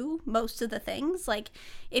do most of the things. Like,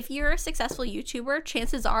 if you're a successful YouTuber,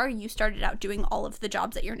 chances are you started out doing all of the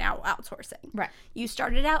jobs that you're now outsourcing. Right. You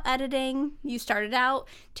started out editing. You started out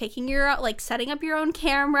taking setting up your own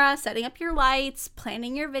camera, setting up your lights,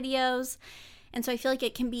 planning your videos. And so I feel like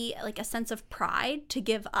it can be like a sense of pride to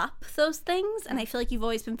give up those things. And I feel like you've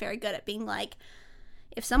always been very good at being like,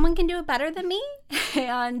 if someone can do it better than me,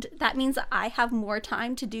 and that means that I have more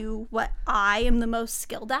time to do what I am the most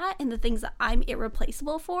skilled at and the things that I'm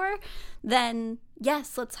irreplaceable for, then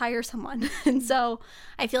yes, let's hire someone. And so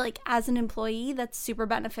I feel like as an employee, that's super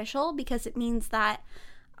beneficial because it means that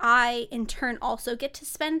I, in turn, also get to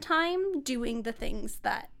spend time doing the things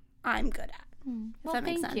that I'm good at. If that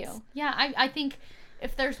makes sense. Thank you. Yeah, I think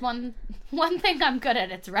if there's one thing I'm good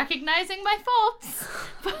at, it's recognizing my faults.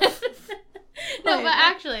 But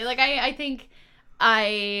actually, like I think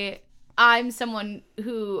I'm someone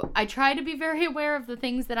who I try to be very aware of the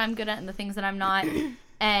things that I'm good at and the things that I'm not,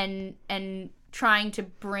 and trying to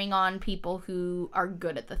bring on people who are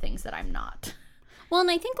good at the things that I'm not. Well,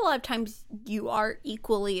 and I think a lot of times you are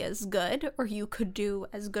equally as good, or you could do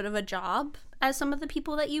as good of a job as some of the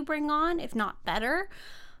people that you bring on, if not better.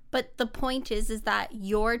 But the point is that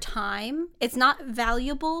your time, it's not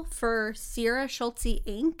valuable for Sierra Schultze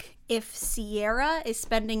Inc. if Sierra is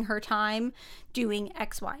spending her time doing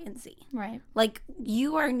X, Y, and Z. Right. Like,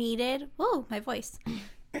 you are needed. Whoa, my voice.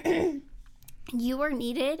 You are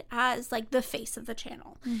needed as like the face of the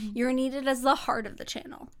channel. Mm-hmm. You're needed as the heart of the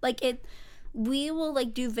channel. Like, we will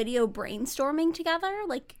like do video brainstorming together,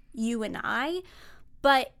 like you and I,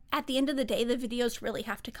 but at the end of the day, the videos really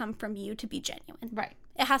have to come from you to be genuine. Right.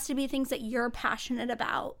 It has to be things that you're passionate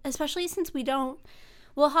about, especially since we'll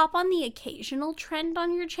hop on the occasional trend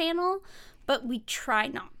on your channel, but we try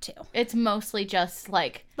not to. It's mostly just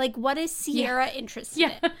like what is Sierra interested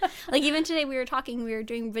in? Like, even today we were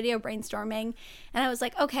doing video brainstorming, and I was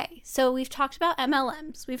like, okay, so we've talked about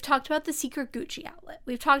MLMs. We've talked about the secret Gucci outlet.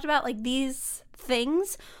 We've talked about like these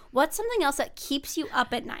things. What's something else that keeps you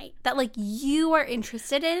up at night that like you are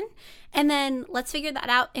interested in? And then let's figure that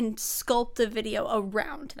out and sculpt a video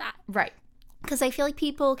around that. Right. Because I feel like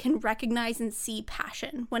people can recognize and see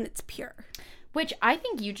passion when it's pure. Which I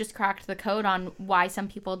think you just cracked the code on why some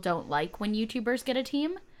people don't like when YouTubers get a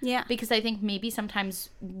team. Yeah. Because I think maybe sometimes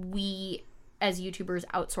we as YouTubers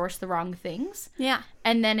outsource the wrong things. Yeah.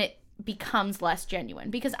 And then it becomes less genuine.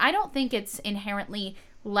 Because I don't think it's inherently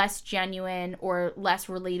less genuine or less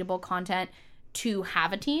relatable content to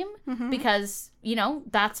have a team. Mm-hmm. Because,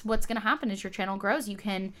 that's what's going to happen as your channel grows. You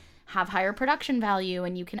can have higher production value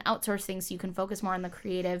and you can outsource things so you can focus more on the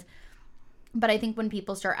creative. But I think when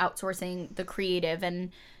people start outsourcing the creative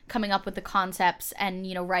and coming up with the concepts and,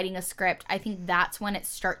 writing a script, I think that's when it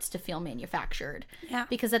starts to feel manufactured. Yeah.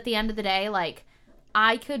 Because at the end of the day, like,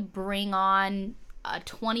 I could bring on a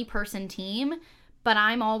 20-person team, but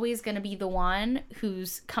I'm always going to be the one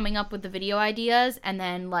who's coming up with the video ideas and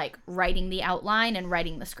then, like, writing the outline and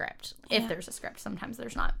writing the script. If there's a script. Sometimes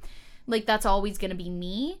there's not. Like, that's always going to be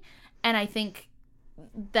me. And I think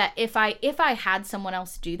that if I had someone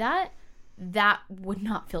else do that would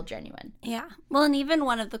not feel genuine. Yeah. Well, and even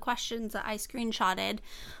one of the questions that I screenshotted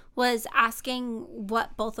was asking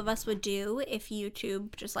what both of us would do if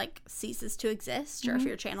YouTube just like ceases to exist, or if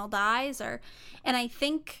your channel dies, and I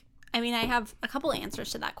have a couple answers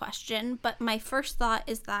to that question, but my first thought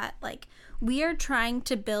is that like we are trying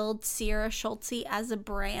to build Sierra Schultze as a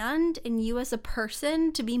brand and you as a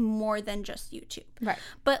person to be more than just YouTube. Right.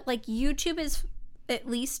 But like YouTube is, at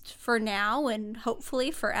least for now and hopefully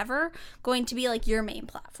forever, going to be like your main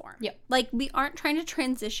platform. Yep. Like, we aren't trying to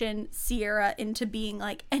transition Sierra into being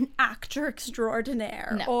like an actor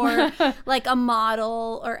extraordinaire or like a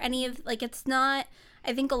model or any of, like, it's not,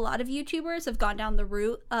 I think a lot of YouTubers have gone down the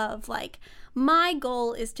route of like, my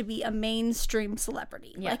goal is to be a mainstream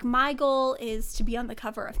celebrity. Yeah. Like, my goal is to be on the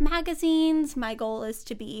cover of magazines. My goal is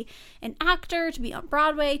to be an actor, to be on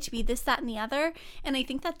Broadway, to be this, that, and the other. And I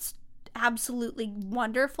think that's absolutely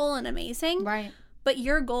wonderful and amazing. Right. But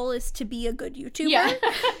your goal is to be a good YouTuber. Yeah.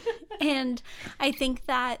 And I think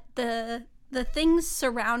that the things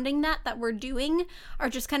surrounding that we're doing are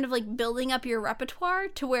just kind of like building up your repertoire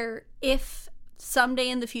to where if someday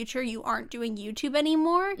in the future you aren't doing YouTube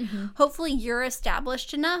anymore, hopefully you're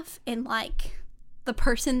established enough in like the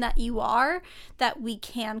person that you are that we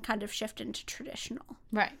can kind of shift into traditional,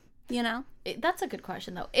 Right. you know? That's a good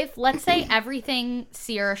question, though. If, let's say, everything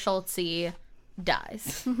Sierra Schultze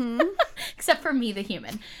dies, except for me, the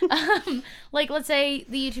human. Like, let's say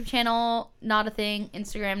the YouTube channel, not a thing,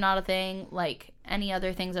 Instagram, not a thing, like any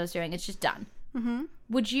other things I was doing, it's just done.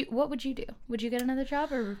 What would you do? Would you get another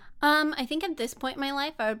job or? I think at this point in my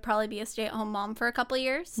life, I would probably be a stay-at-home mom for a couple of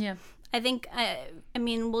years. Yeah. I think, I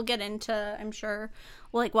mean, we'll get into, I'm sure,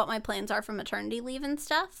 like what my plans are for maternity leave and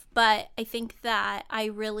stuff. But I think that I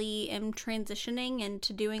really am transitioning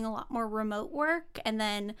into doing a lot more remote work and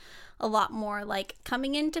then a lot more like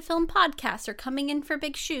coming in to film podcasts or coming in for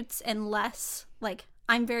big shoots and less like,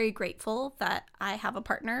 I'm very grateful that I have a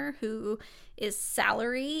partner who is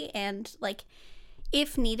salary and like,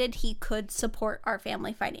 if needed, he could support our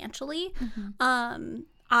family financially.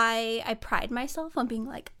 I pride myself on being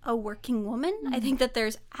like a working woman. I think that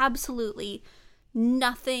there's absolutely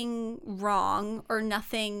nothing wrong or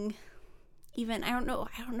nothing even, I don't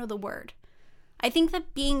know the word. I think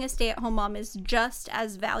that being a stay-at-home mom is just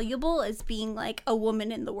as valuable as being like a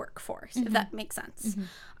woman in the workforce, if that makes sense.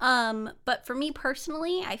 But for me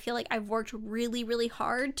personally, I feel like I've worked really, really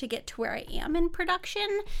hard to get to where I am in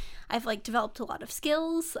production. I've like developed a lot of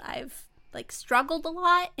skills. I've like struggled a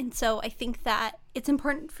lot. And so I think that it's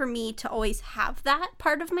important for me to always have that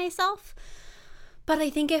part of myself. But I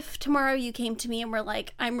think if tomorrow you came to me and were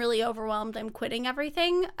like, I'm really overwhelmed, I'm quitting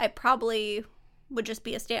everything, I probably would just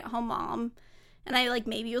be a stay-at-home mom. And I like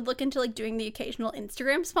maybe would look into like doing the occasional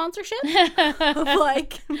Instagram sponsorship of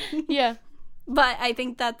like Yeah. But I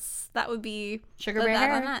think that would be Sugar bear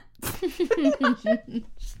hair. on that.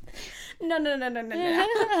 No.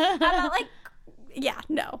 How about like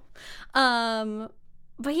no.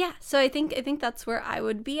 But yeah, so I think that's where I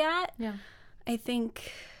would be at. Yeah. I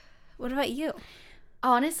think, what about you?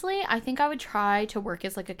 Honestly, I think I would try to work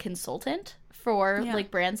as like a consultant for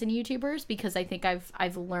like brands and YouTubers because I think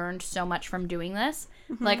I've learned so much from doing this.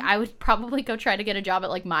 Like I would probably go try to get a job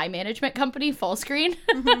at like my management company, Fullscreen,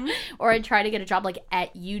 or I'd try to get a job like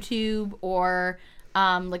at YouTube or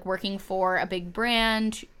like working for a big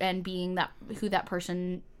brand and being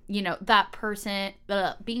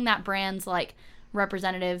being that brand's like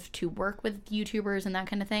representative to work with YouTubers and that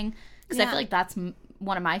kind of thing. Because I feel like that's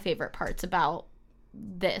one of my favorite parts about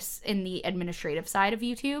this in the administrative side of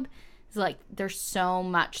YouTube. Is like there's so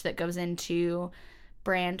much that goes into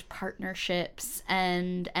brand partnerships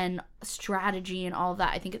and strategy and all of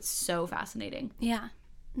that. I think it's so fascinating. Yeah.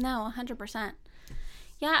 No, 100%.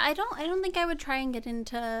 Yeah, I don't think I would try and get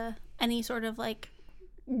into any sort of like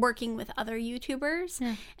working with other YouTubers.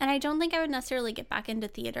 Yeah. And I don't think I would necessarily get back into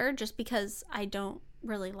theater just because I don't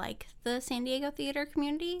really like the San Diego theater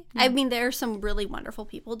community. I mean, there are some really wonderful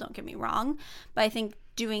people, don't get me wrong, but I think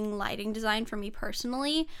doing lighting design for me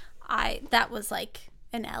personally, that was like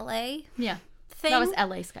an LA thing. That was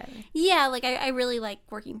LA Skyline. Yeah, like I really like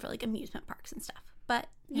working for like amusement parks and stuff. But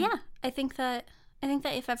yeah, I think that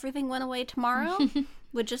if everything went away tomorrow,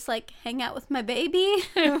 would just like hang out with my baby,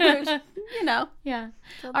 you know. Yeah.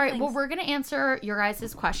 All right. Well, we're going to answer your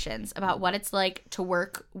guys' questions about what it's like to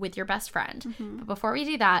work with your best friend. But before we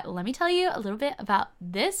do that, let me tell you a little bit about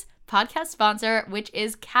this podcast sponsor, which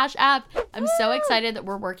is Cash App. I'm so excited that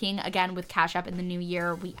we're working again with Cash App in the new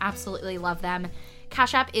year. We absolutely love them.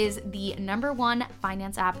 Cash App is the #1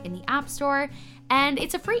 finance app in the App Store, and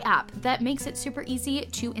it's a free app that makes it super easy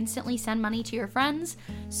to instantly send money to your friends.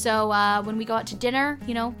 So when we go out to dinner,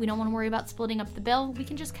 we don't want to worry about splitting up the bill. We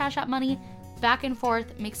can just Cash App money back and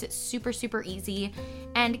forth. Makes it super, super easy.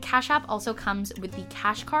 And Cash App also comes with the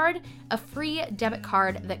Cash Card, a free debit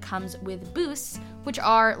card that comes with boosts, which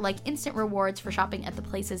are like instant rewards for shopping at the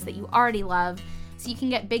places that you already love. So you can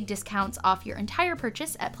get big discounts off your entire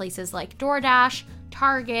purchase at places like DoorDash,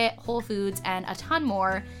 Target, Whole Foods, and a ton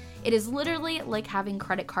more. It is literally like having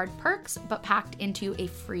credit card perks, but packed into a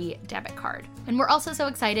free debit card. And we're also so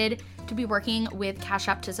excited to be working with Cash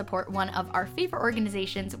App to support one of our favorite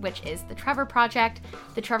organizations, which is the Trevor Project.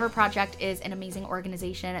 The Trevor Project is an amazing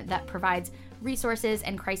organization that provides resources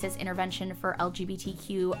and crisis intervention for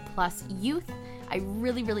LGBTQ plus youth. I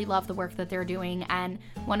really, really love the work that they're doing, and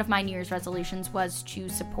one of my New Year's resolutions was to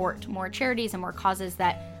support more charities and more causes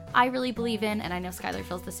that I really believe in, and I know Skylar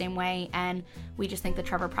feels the same way, and we just think the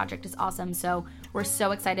Trevor Project is awesome, so we're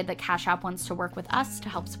so excited that Cash App wants to work with us to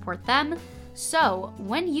help support them. So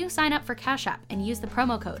when you sign up for Cash App and use the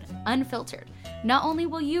promo code UNFILTERED, not only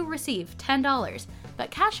will you receive $10,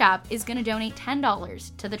 but Cash App is going to donate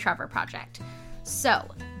 $10 to the Trevor Project. So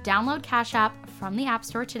download Cash App from the App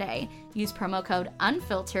Store today, use promo code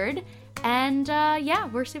UNFILTERED, and yeah,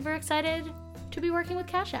 we're super excited to be working with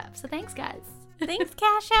Cash App. So thanks, guys. Thanks,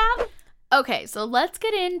 Cash App. Okay, so let's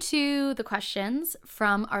get into the questions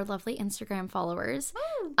from our lovely Instagram followers.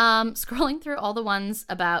 Scrolling through all the ones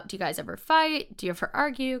about, do you guys ever fight? Do you ever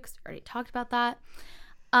argue? Because we already talked about that.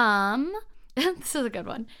 This is a good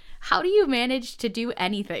one. How do you manage to do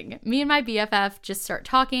anything? Me and my BFF just start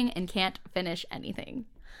talking and can't finish anything.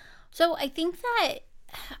 So I think that,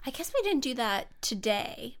 I guess we didn't do that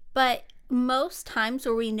today, but most times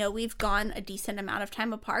where we know we've gone a decent amount of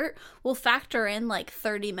time apart, we'll factor in like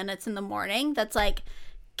 30 minutes in the morning. That's like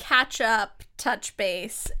catch up, touch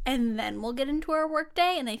base, and then we'll get into our work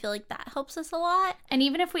day. And I feel like that helps us a lot. And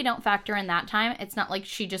even if we don't factor in that time, it's not like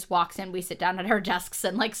she just walks in, we sit down at our desks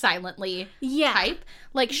and like silently type.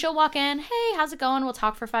 Like she'll walk in, hey, how's it going? We'll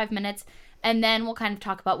talk for 5 minutes. And then we'll kind of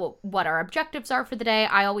talk about what our objectives are for the day.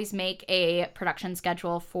 I always make a production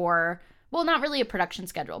schedule for, well, not really a production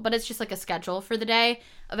schedule, but it's just like a schedule for the day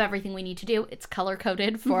of everything we need to do. It's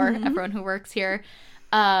color-coded for everyone who works here.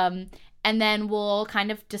 And then we'll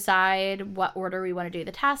kind of decide what order we want to do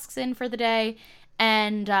the tasks in for the day.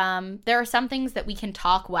 And there are some things that we can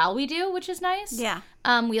talk while we do, which is nice. Yeah.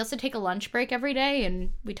 We also take a lunch break every day,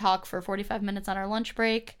 and we talk for 45 minutes on our lunch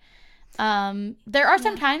break. There are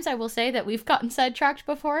some times, I will say, that we've gotten sidetracked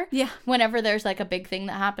before. Yeah. Whenever there's like a big thing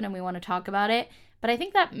that happened and we want to talk about it. But I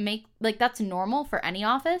think that that's normal for any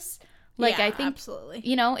office. Like, yeah, I think, absolutely.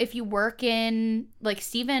 You know, if you work in, like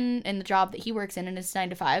Steven in the job that he works in his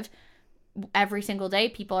 9 to 5, every single day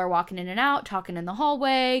people are walking in and out, talking in the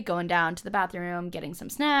hallway, going down to the bathroom, getting some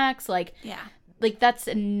snacks. Like, yeah. Like, that's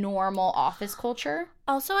a normal office culture.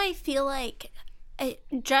 Also, I feel like, I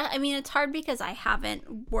mean, it's hard because I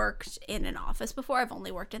haven't worked in an office before. I've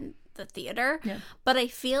only worked in the theater. Yeah. But I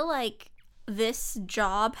feel like this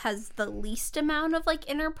job has the least amount of like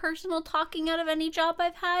interpersonal talking out of any job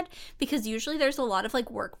I've had, because usually there's a lot of like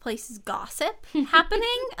workplace gossip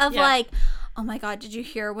happening of like, oh my God, did you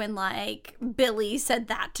hear when like Billy said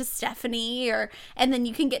that to Stephanie? And then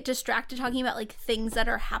you can get distracted talking about like things that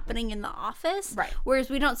are happening in the office. Right. Whereas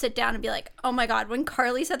we don't sit down and be like, oh my God, when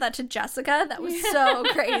Carly said that to Jessica, that was so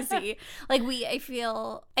crazy. Like I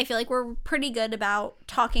feel like we're pretty good about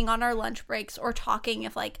talking on our lunch breaks, or talking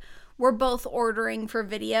if like we're both ordering for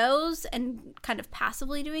videos and kind of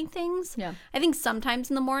passively doing things. Yeah. I think sometimes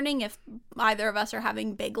in the morning, if either of us are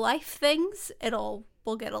having big life things,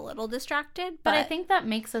 we'll get a little distracted. But I think that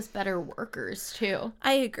makes us better workers, too.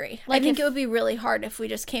 I agree. Like, I think it would be really hard if we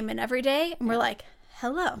just came in every day and we're like,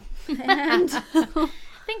 hello. And I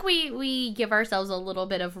think we give ourselves a little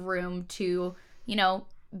bit of room to, you know,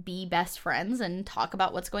 be best friends and talk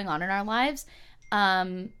about what's going on in our lives.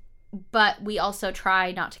 But we also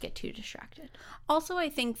try not to get too distracted. Also, I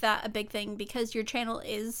think that a big thing, because your channel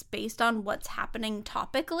is based on what's happening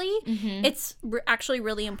topically, it's actually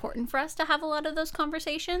really important for us to have a lot of those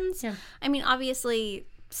conversations. Yeah. I mean, obviously,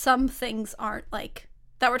 some things aren't like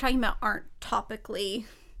that we're talking about aren't topically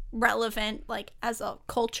relevant like as a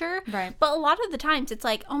culture, right? But a lot of the times it's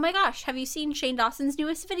like, oh my gosh, have you seen Shane Dawson's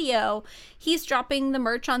newest video? He's dropping the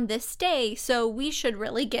merch on this day, so we should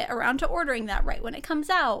really get around to ordering that right when it comes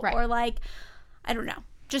out. Right. Or like, I don't know,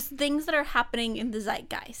 just things that are happening in the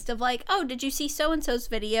zeitgeist of like, oh, did you see so-and-so's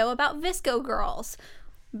video about Visco girls?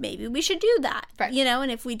 Maybe we should do that. Right. You know,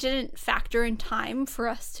 and if we didn't factor in time for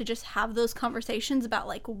us to just have those conversations about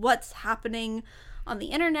like what's happening on the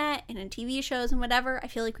internet and in TV shows and whatever, I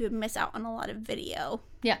feel like we would miss out on a lot of video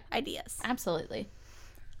ideas. Absolutely.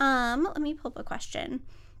 Let me pull up a question.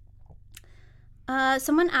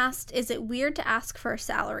 Someone asked, is it weird to ask for a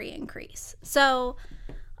salary increase? So,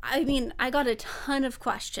 I mean, I got a ton of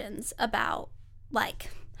questions about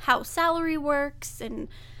like how salary works and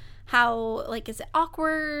how, like, is it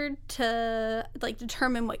awkward to like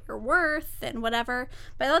determine what you're worth and whatever.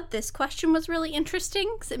 But I thought this question was really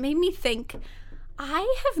interesting because it made me think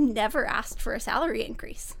I have never asked for a salary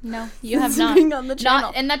increase. No, you have Since not. being on the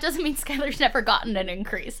channel. And that doesn't mean Skylar's never gotten an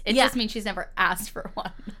increase. It Yeah. just means she's never asked for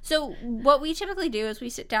one. So what we typically do is we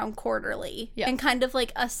sit down quarterly and kind of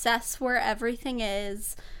like assess where everything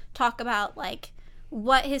is, talk about like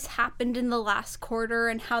what has happened in the last quarter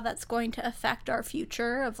and how that's going to affect our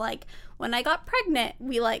future. Of like, when I got pregnant,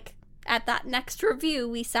 we like at that next review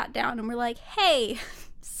we sat down and we're like, hey,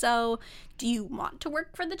 so do you want to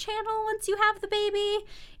work for the channel once you have the baby?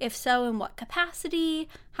 If so, in what capacity?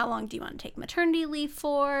 How long do you want to take maternity leave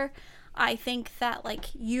for? I think that like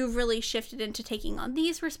you've really shifted into taking on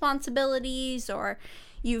these responsibilities, or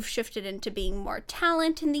you've shifted into being more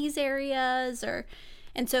talent in these areas,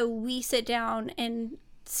 and so we sit down and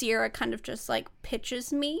Sierra kind of just like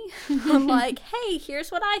pitches me. I'm like, hey,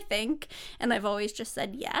 here's what I think, and I've always just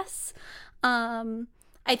said yes. I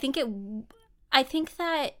think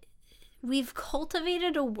that we've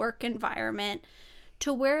cultivated a work environment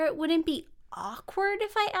to where it wouldn't be awkward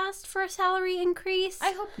if I asked for a salary increase.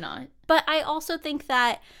 I hope not. But I also think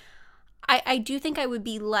that I do think I would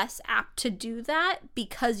be less apt to do that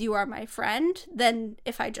because you are my friend than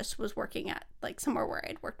if I just was working at like somewhere where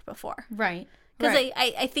I'd worked before. Right. Because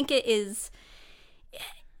I think it is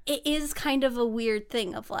kind of a weird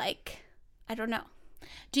thing of like, I don't know.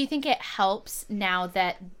 Do you think it helps now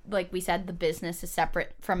that, like we said, the business is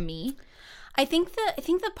separate from me? I think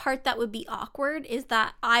the part that would be awkward is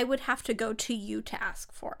that I would have to go to you to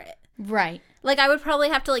ask for it. Right. Like, I would probably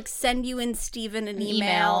have to, like, send you and Steven an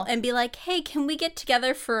email and be like, hey, can we get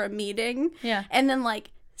together for a meeting? Yeah. And then,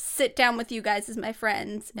 like, sit down with you guys as my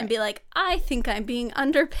friends and be like, I think I'm being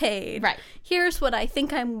underpaid. Right. Here's what I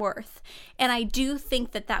think I'm worth. And I do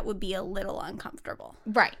think that that would be a little uncomfortable.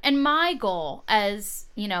 Right. And my goal as,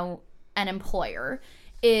 you know, an employer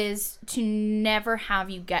is to never have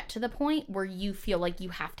you get to the point where you feel like you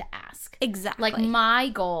have to ask. Exactly. Like, my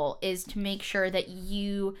goal is to make sure that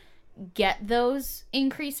you get those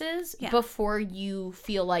increases before you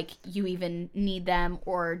feel like you even need them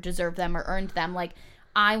or deserve them or earned them. Like,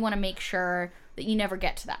 I want to make sure that you never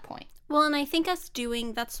get to that point. Well, and I think us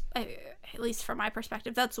doing, that's, at least from my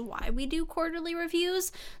perspective, that's why we do quarterly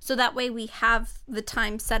reviews. So that way we have the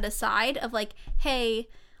time set aside of like, hey,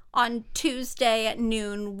 on Tuesday at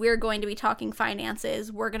noon, we're going to be talking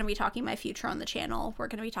finances. We're going to be talking my future on the channel. We're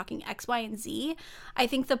going to be talking X, Y, and Z. I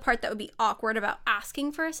think the part that would be awkward about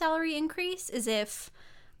asking for a salary increase is if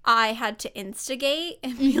I had to instigate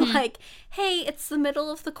and be like, hey, it's the middle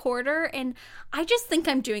of the quarter and I just think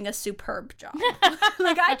I'm doing a superb job.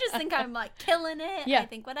 Like, I just think I'm like killing it. Yeah. I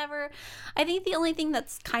think whatever. I think the only thing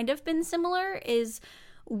that's kind of been similar is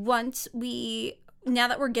now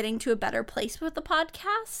that we're getting to a better place with the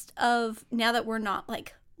podcast, of now that we're not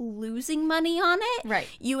like losing money on it, right?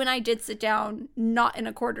 You and I did sit down, not in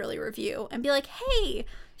a quarterly review, and be like, hey,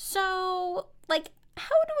 so like,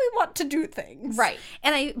 how do we want to do things? Right.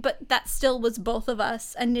 But that still was both of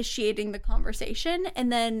us initiating the conversation.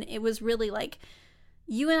 And then it was really like,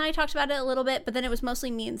 you and I talked about it a little bit, but then it was mostly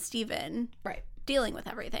me and Steven dealing with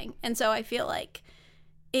everything. And so I feel like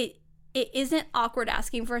it isn't awkward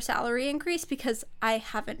asking for a salary increase because I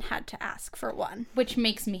haven't had to ask for one. Which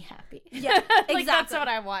makes me happy. Yeah, exactly. Like, that's what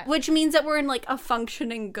I want. Which means that we're in like a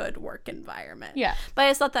functioning good work environment. Yeah. But I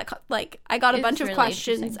just thought that like I got a bunch of really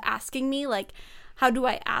questions asking me like, how do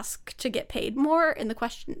I ask to get paid more? And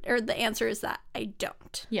the answer is that I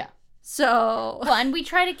don't. Yeah. So. Well, and we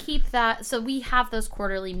try to keep that. So we have those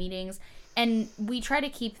quarterly meetings and we try to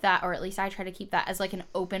keep that, or at least I try to keep that as like an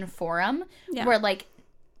open forum where like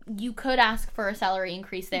you could ask for a salary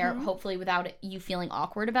increase there, hopefully without you feeling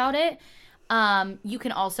awkward about it. You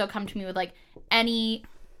can also come to me with like any,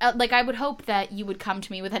 like I would hope that you would come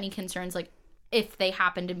to me with any concerns, like if they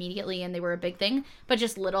happened immediately and they were a big thing, but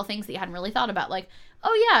just little things that you hadn't really thought about. Like,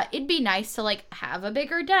 oh yeah, it'd be nice to like have a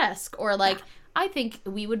bigger desk, or like, I think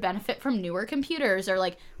we would benefit from newer computers, or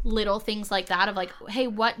like little things like that of like, hey,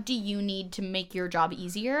 what do you need to make your job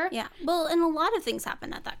easier? Yeah. Well, and a lot of things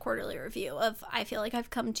happen at that quarterly review of, I feel like I've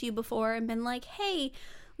come to you before and been like, hey,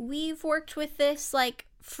 we've worked with this like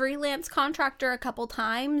freelance contractor a couple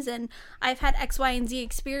times and I've had X, Y, and Z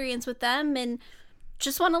experience with them and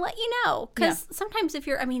just want to let you know. Because sometimes if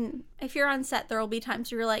you're on set, there will be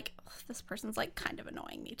times where you're like, oh, this person's like kind of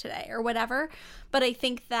annoying me today or whatever. But I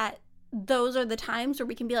think that those are the times where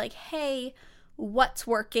we can be like, hey, what's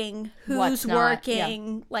working, who's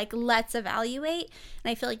working, like let's evaluate.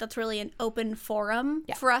 And I feel like that's really an open forum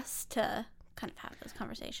for us to kind of have those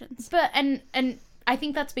conversations. But and I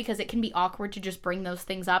think that's because it can be awkward to just bring those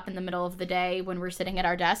things up in the middle of the day when we're sitting at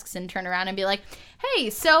our desks and turn around and be like, hey,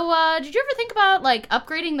 so did you ever think about like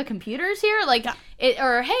upgrading the computers here? Like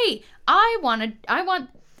or hey, I want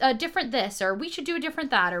a different this, or we should do a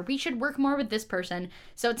different that, or we should work more with this person.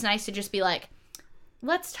 So it's nice to just be like,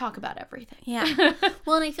 let's talk about everything. Yeah.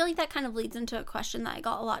 Well, and I feel like that kind of leads into a question that I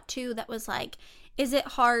got a lot too, that was like, is it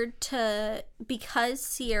hard to, because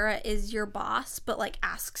Sierra is your boss, but like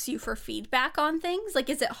asks you for feedback on things? Like,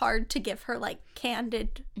 is it hard to give her like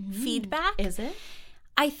candid feedback? Is it?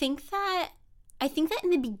 I think that in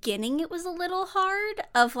the beginning it was a little hard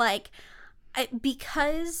of like,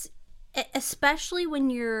 because especially when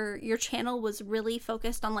your channel was really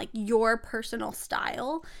focused on like your personal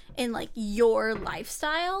style and like your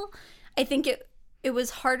lifestyle, I think it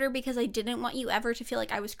was harder because I didn't want you ever to feel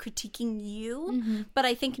like I was critiquing you. But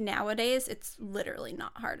I think nowadays it's literally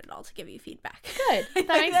not hard at all to give you feedback. Good.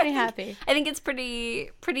 That makes me happy. I think it's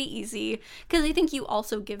pretty easy, because I think you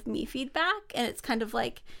also give me feedback, and it's kind of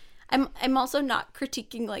like I'm also not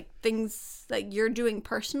critiquing like things like you're doing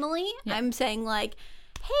personally. Yeah. I'm saying like,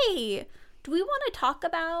 hey, do we want to talk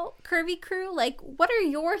about Curvy Crew? Like, what are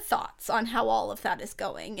your thoughts on how all of that is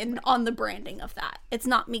going and on the branding of that? It's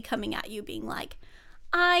not me coming at you being like,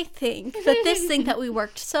 I think that this thing that we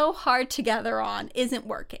worked so hard together on isn't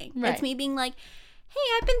working. Right. It's me being like, hey,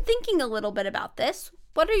 I've been thinking a little bit about this.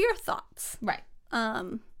 What are your thoughts? Right.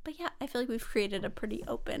 But yeah, I feel like we've created a pretty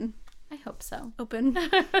open, I hope so, open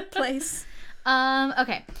place.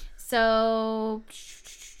 Okay. So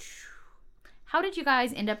how did you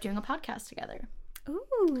guys end up doing a podcast together?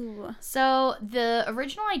 Ooh. So the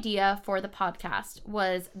original idea for the podcast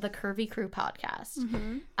was the Curvy Crew podcast.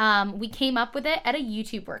 We came up with it at a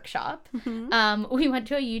YouTube workshop. We went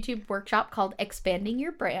to a YouTube workshop called Expanding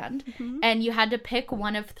Your Brand, and you had to pick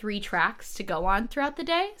one of 3 tracks to go on throughout the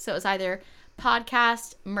day. So it was either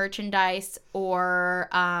podcast, merchandise, or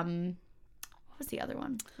what was the other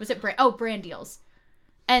one? Was it brand deals?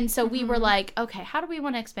 And so we were like, okay, how do we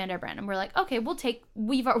want to expand our brand? And we're like, okay,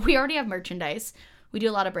 we already have merchandise. We do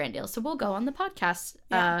a lot of brand deals. So we'll go on the podcast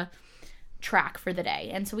track for the day.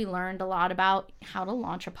 And so we learned a lot about how to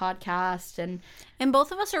launch a podcast. And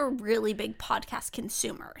both of us are really big podcast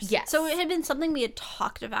consumers. Yes. So it had been something we had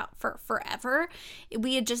talked about for forever.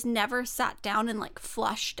 We had just never sat down and like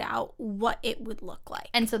flushed out what it would look like.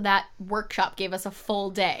 And so that workshop gave us a full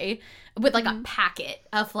day with like a packet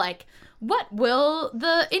of like, what will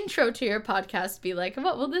the intro to your podcast be like?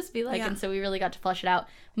 What will this be like? Yeah. And so we really got to flesh it out.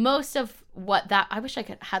 Most of I wish I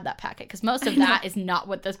could had that packet, because most of that is not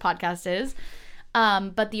what this podcast is.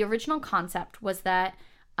 But the original concept was that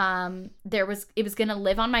it was going to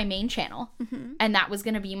live on my main channel, and that was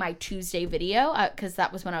going to be my Tuesday video, because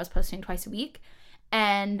that was when I was posting twice a week.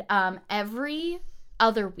 And every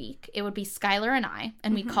other week, it would be Skylar and I,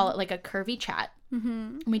 and we call it like a curvy chat.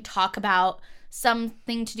 And we talk about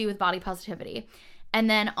something to do with body positivity. And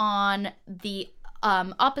then on the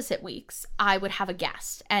opposite weeks, I would have a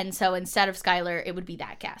guest. And so instead of Skylar, it would be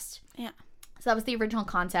that guest. Yeah. So that was the original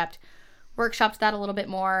concept. Workshopped that a little bit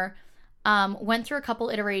more. Went through a couple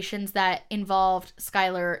iterations that involved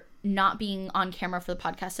Skylar not being on camera for the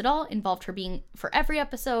podcast at all. Involved her being for every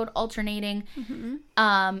episode, alternating.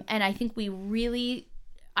 And I think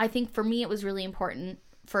for me, it was really important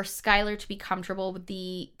for Skylar to be comfortable with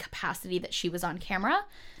the capacity that she was on camera.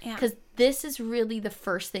 Because this is really the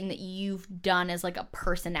first thing that you've done as like a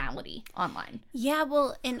personality online. Yeah,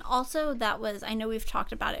 well, and also I know we've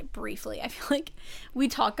talked about it briefly. I feel like we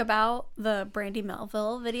talk about the Brandy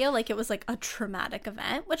Melville video like it was like a traumatic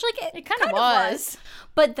event, which like it kind of was.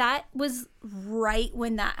 But that was right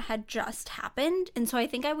when that had just happened. And so I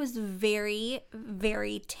think I was very,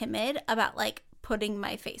 very timid about like putting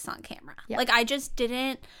my face on camera. Yep. Like I just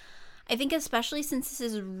didn't. I think especially since this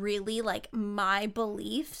is really like my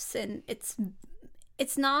beliefs, and it's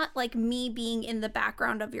not like me being in the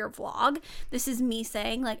background of your vlog. This is me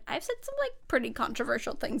saying like I've said some like pretty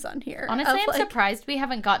controversial things on here. Honestly, I'm surprised we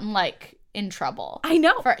haven't gotten like in trouble. I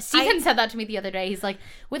know. Steven said that to me the other day. He's like,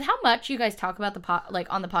 with how much you guys talk about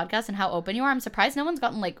on the podcast and how open you are, I'm surprised no one's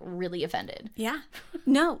gotten like really offended. Yeah.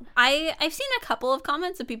 No. I've seen a couple of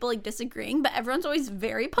comments of people like disagreeing, but everyone's always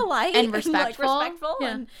very polite and respectful.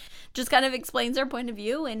 And just kind of explains their point of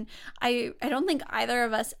view. And I don't think either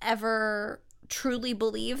of us ever truly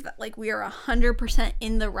believe that like we are 100%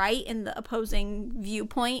 in the right and the opposing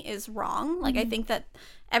viewpoint is wrong. Like I think that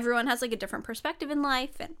everyone has like a different perspective in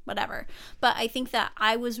life and whatever. But I think that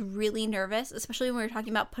I was really nervous, especially when we were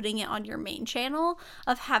talking about putting it on your main channel,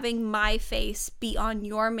 of having my face be on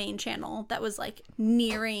your main channel that was like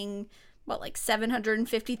nearing like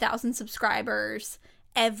 750,000 subscribers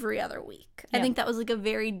every other week. Yeah. I think that was like a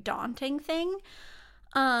very daunting thing.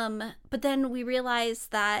 But then we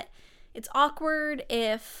realized that it's awkward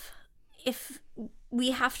if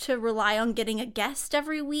we have to rely on getting a guest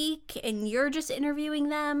every week and you're just interviewing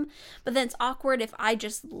them. But then it's awkward if I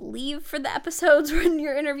just leave for the episodes when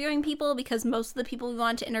you're interviewing people, because most of the people we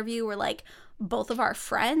wanted to interview were like both of our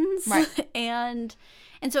friends. Right. And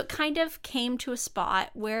so it kind of came to a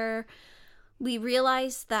spot where we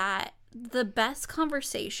realized that the best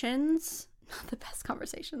conversations,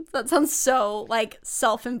 that sounds so like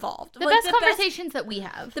self-involved. The best conversations that we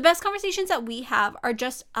have. The best conversations that we have are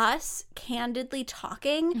just us candidly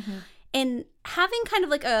talking and having kind of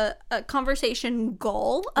like a conversation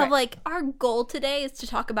goal of like, our goal today is to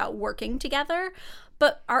talk about working together.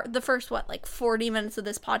 But the first, 40 minutes of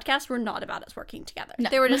this podcast were not about us working together. No.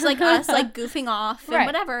 They were just like us like goofing off and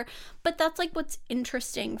whatever. But that's like what's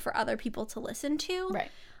interesting for other people to listen to.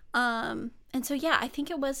 Right. And so, yeah, I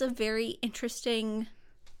think it was a very interesting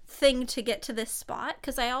thing to get to this spot,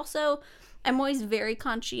 because I'm always very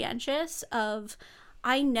conscientious of,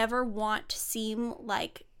 I never want to seem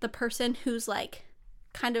like the person who's like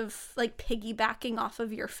kind of like piggybacking off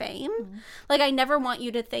of your fame. Mm-hmm. Like, I never want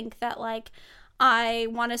you to think that like I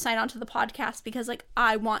want to sign on to the podcast because like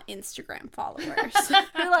I want Instagram followers.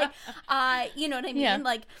 Or like, you know what I mean? Yeah.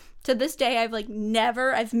 Like, to this day, I've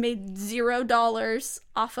made $0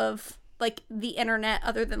 off of like the internet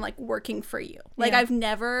other than like working for you. Like, I've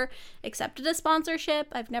never accepted a sponsorship.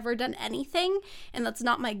 I've never done anything, and that's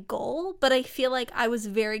not my goal. But I feel like I was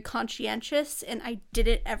very conscientious, and I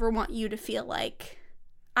didn't ever want you to feel like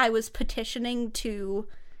I was petitioning to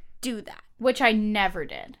do that. Which I never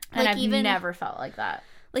did. And I've never felt like that.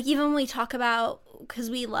 Like, even when we talk about,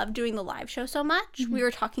 because we love doing the live show so much, we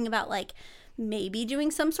were talking about like maybe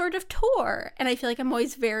doing some sort of tour. And I feel like I'm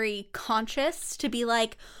always very conscious to be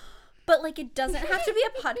like, but like, it doesn't have to be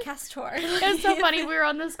a podcast tour. It's so funny. We were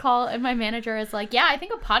on this call and my manager is like, yeah, I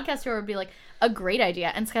think a podcast tour would be like a great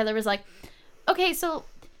idea. And Skylar was like, okay, so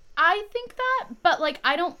I think that, but like,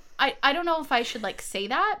 I don't know if I should like say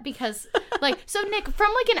that, because like, so Nick,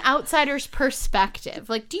 from like an outsider's perspective,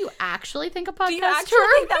 like, do you actually think a podcast do you actually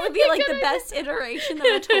tour think that would be like the best iteration of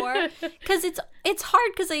a tour? Because it's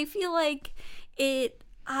hard, because I feel like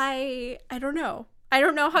I don't know. I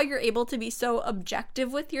don't know how you're able to be so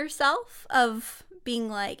objective with yourself, of being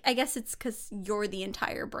like, I guess it's because you're the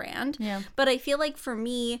entire brand. Yeah. But I feel like for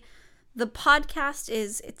me, the podcast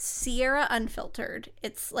it's Sierra Unfiltered.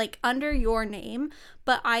 It's like under your name,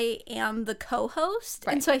 but I am the co-host.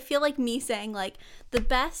 Right. And so I feel like me saying like the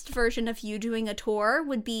best version of you doing a tour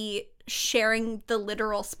would be sharing the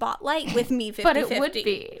literal spotlight with me 50-50. But it would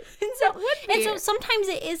be. And so sometimes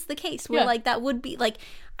it is the case where like that would be like,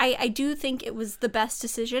 I do think it was the best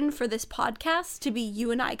decision for this podcast to be you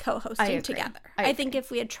and I co-hosting together. I think if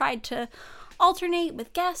we had tried to alternate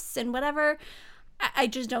with guests and whatever, I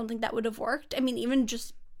just don't think that would have worked. I mean, even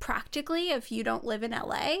just practically, if you don't live in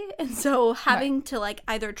LA, and so having to like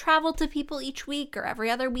either travel to people each week or every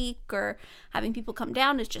other week, or having people come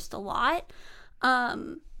down is just a lot.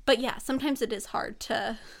 But yeah, sometimes it is hard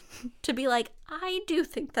to be like, I do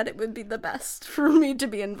think that it would be the best for me to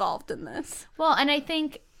be involved in this. Well, and I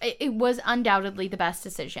think it was undoubtedly the best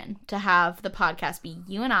decision to have the podcast be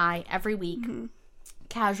you and I every week,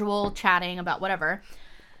 casual chatting about whatever.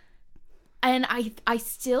 And I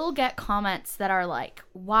still get comments that are like,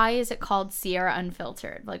 why is it called Sierra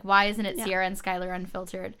Unfiltered? Like, why isn't it Sierra and Skylar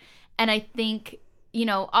Unfiltered? And I think, you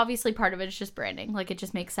know, obviously part of it is just branding. Like, it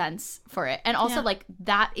just makes sense for it. And also, like,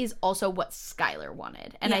 that is also what Skylar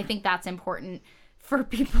wanted. And I think that's important for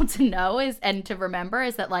people to know and to remember,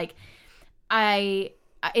 is that, like,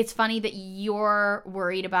 it's funny that you're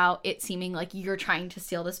worried about it seeming like you're trying to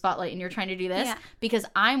steal the spotlight and you're trying to do this, because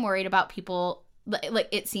I'm worried about people, like,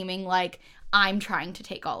 it seeming like I'm trying to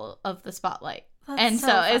take all of the spotlight. That's and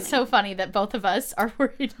so it's so funny that both of us are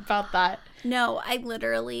worried about that. No, I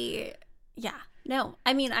literally, no.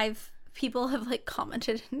 I mean, people have like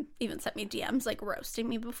commented and even sent me DMs like roasting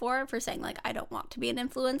me before for saying like, I don't want to be an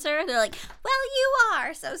influencer. They're like, well, you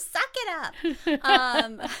are, so suck it up.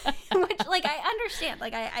 Which, like, I understand.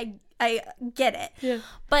 Like, I get it. Yeah.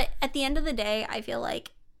 But at the end of the day, I feel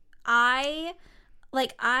like I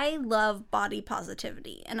love body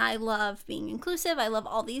positivity and I love being inclusive. I love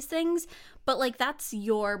all these things, but like, that's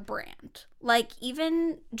your brand. Like,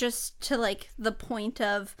 even just to like the point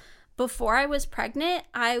of, before I was pregnant,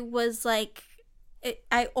 I was like,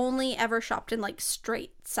 I only ever shopped in like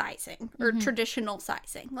straight sizing or traditional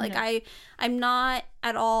sizing. Like, I'm not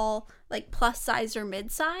at all like plus size or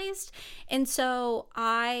mid-sized. And so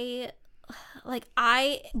I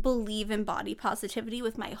believe in body positivity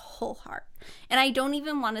with my whole heart. And I don't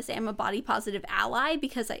even want to say I'm a body positive ally,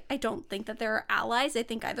 because I don't think that there are allies. I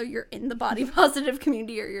think either you're in the body positive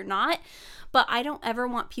community or you're not. But I don't ever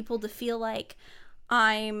want people to feel like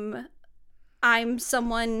I'm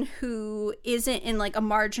someone who isn't in like a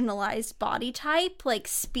marginalized body type, like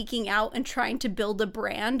speaking out and trying to build a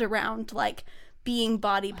brand around like being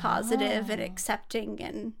body positive and accepting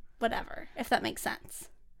and whatever, if that makes sense.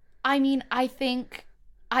 I mean, I think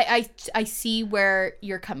I see where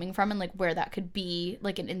you're coming from and like where that could be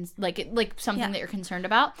like like something that you're concerned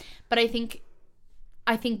about, but I think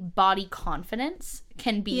body confidence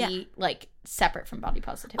can be like separate from body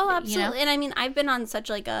positivity. Oh, absolutely. You know? And I mean, I've been on such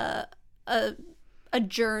like a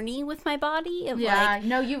journey with my body of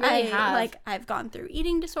no, you really have. Like I've gone through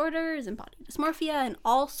eating disorders and body dysmorphia and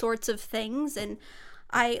all sorts of things, and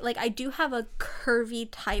I do have a curvy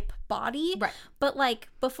type body, right? But like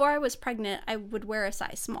before I was pregnant, I would wear a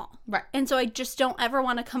size small, right? And so I just don't ever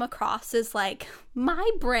want to come across as like my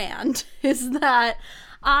brand is that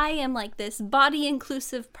I am like this body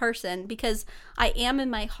inclusive person, because I am in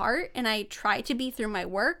my heart and I try to be through my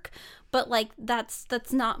work, but like that's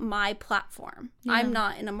not my platform. Yeah. I'm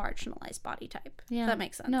not in a marginalized body type. Yeah, if that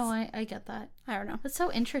makes sense. No, I get that. I don't know. That's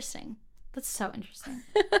so interesting.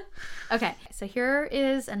 Okay, so here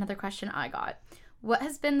is another question I got. What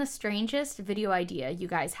has been the strangest video idea you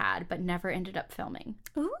guys had but never ended up filming?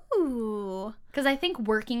 Ooh. Because I think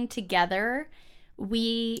working together,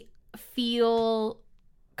 we feel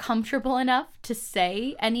comfortable enough to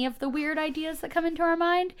say any of the weird ideas that come into our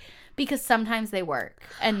mind, because sometimes they work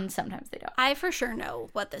and sometimes they don't. I for sure know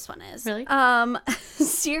what this one is. Really?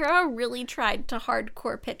 Sierra really tried to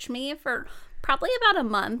hardcore pitch me for probably about a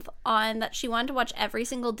month on that she wanted to watch every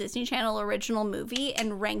single Disney Channel original movie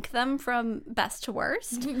and rank them from best to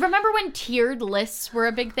worst. Remember when tiered lists were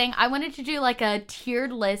a big thing? I wanted to do like a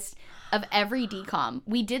tiered list of every DCOM.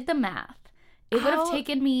 We did the math. It would have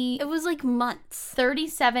taken me... It was like months.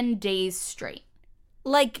 37 days straight.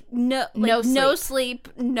 Like, no sleep,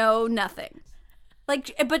 no nothing.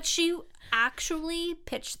 Like, but she actually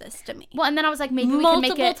pitched this to me. Well, and then I was like, maybe we can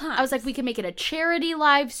make it... Times. I was like, we can make it a charity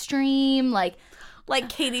live stream, like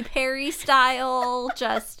Katy Perry style,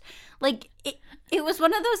 just... Like, it was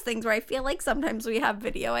one of those things where I feel like sometimes we have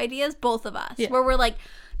video ideas, both of us, where we're like...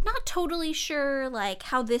 not totally sure like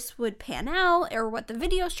how this would pan out or what the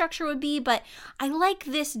video structure would be, but I like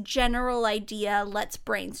this general idea. Let's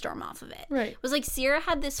brainstorm off of it. Right. It was like Sierra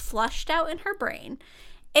had this flushed out in her brain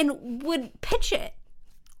and would pitch it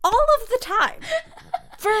all of the time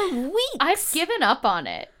for weeks. I've given up on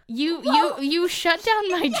it. You shut down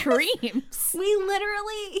my dreams.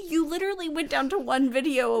 You literally went down to one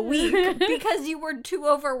video a week because you were too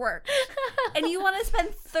overworked. And you want to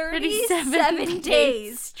spend 37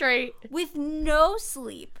 days straight with no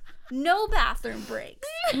sleep, no bathroom breaks,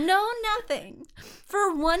 no nothing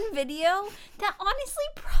for one video that honestly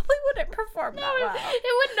probably wouldn't perform that well.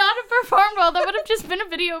 It would not have performed well. That would have just been a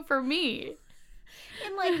video for me.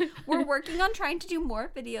 And like we're working on trying to do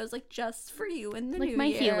more videos like just for you in the new year.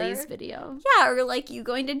 Like my Heelys video. Yeah, or like you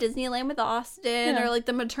going to Disneyland with Austin, or like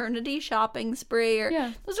the maternity shopping spree, or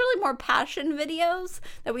those are really more passion videos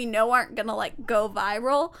that we know aren't gonna like go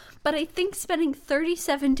viral. But I think spending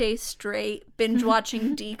 37 days straight binge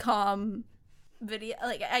watching DCOM video,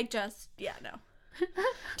 like no.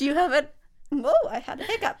 Do you have it? Whoa, I had a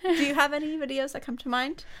hiccup. Do you have any videos that come to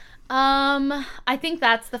mind? I think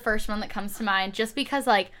that's the first one that comes to mind, just because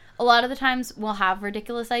like a lot of the times we'll have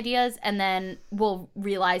ridiculous ideas and then we'll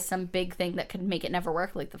realize some big thing that could make it never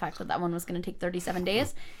work, like the fact that one was going to take 37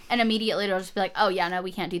 days, and immediately it'll just be like, oh yeah, no,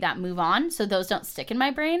 we can't do that, move on. So those don't stick in my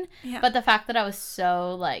brain. Yeah. But the fact that I was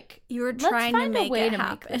so like, you were trying to make it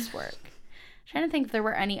happen. Make this work. Trying to think if there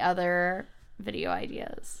were any other video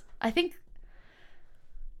ideas. I think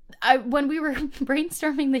when we were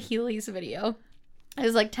brainstorming the Heelys video, it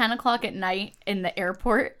was like 10 o'clock at night in the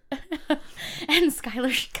airport. And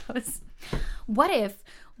Skylar goes, what if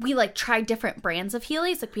we like try different brands of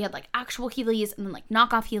Heelys? Like we had like actual Heelys and then like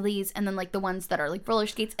knockoff Heelys and then like the ones that are like roller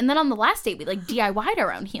skates. And then on the last date, we like DIY'd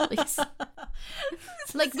our own Heelys.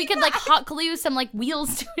 Like we could like hot glue some like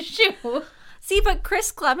wheels to a shoe. See, but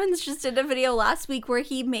Chris Clemens just did a video last week where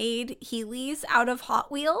he made Heelys out of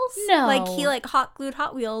Hot Wheels. No. Like, he, like, hot glued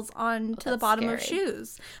Hot Wheels onto the bottom of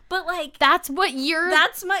shoes. But, like... That's what you're...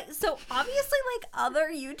 That's my... So, obviously, like, other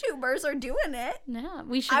YouTubers are doing it. Yeah,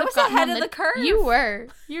 we should I was ahead of the curve. You were.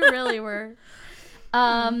 You really were.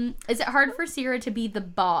 Is it hard for Sierra to be the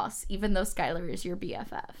boss, even though Skylar is your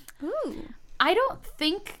BFF? Ooh. I don't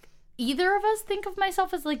think... either of us think of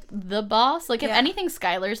myself as like the boss. Like if anything,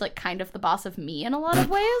 Skylar's like kind of the boss of me in a lot of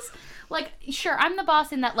ways. Like sure, I'm the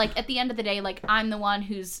boss in that like at the end of the day, like I'm the one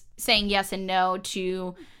who's saying yes and no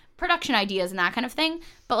to production ideas and that kind of thing.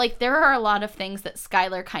 But like there are a lot of things that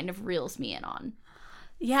Skylar kind of reels me in on.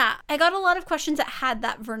 Yeah, I got a lot of questions that had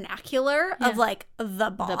that vernacular of like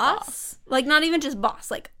the boss. Like not even just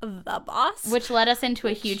boss, like the boss. Which led us into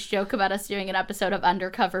a huge joke about us doing an episode of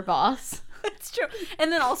Undercover Boss. It's true.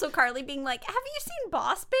 And then also Carly being like, have you seen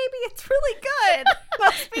Boss Baby? It's really good.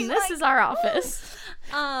 And this is our office.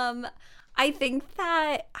 I think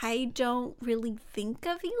that I don't really think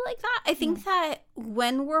of you like that. I think that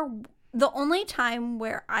when the only time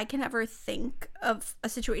where I can ever think of a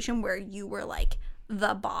situation where you were like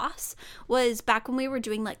the boss was back when we were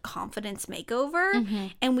doing like Confidence Makeover,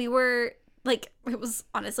 and we were like, it was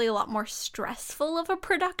honestly a lot more stressful of a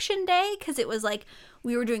production day because it was like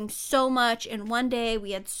we were doing so much in one day.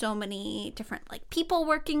 We had so many different like people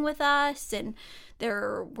working with us, and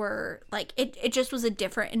there were like it just was a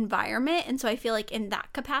different environment. And so I feel like in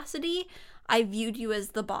that capacity I viewed you as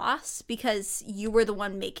the boss because you were the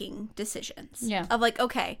one making decisions. Yeah. Of like,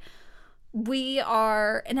 okay, we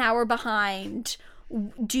are an hour behind.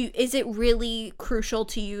 Is it really crucial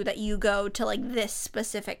to you that you go to like this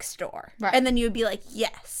specific store? Right. And then you would be like,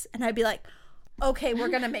 yes. And I'd be like, okay, we're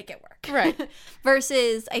going to make it work. Right.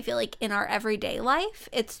 Versus I feel like in our everyday life,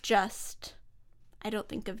 it's just, I don't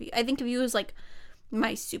think of you. I think of you as like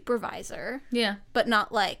my supervisor. Yeah. But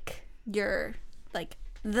not like you're like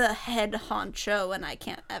the head honcho and I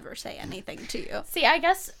can't ever say anything to you. See, I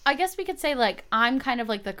guess we could say like I'm kind of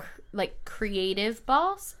like the creative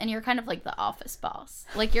boss and you're kind of like the office boss.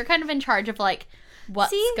 Like you're kind of in charge of like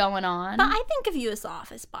what's going on. But I think of you as the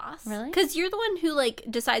office boss. Really? Because you're the one who like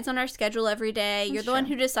decides on our schedule every day. You're the one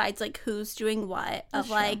who decides like who's doing what.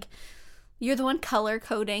 You're the one color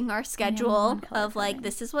coding our schedule of like,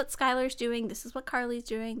 this is what Skylar's doing, this is what Carly's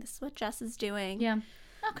doing, this is what Jess is doing. Yeah.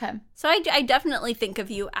 Okay. So I definitely think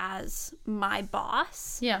of you as my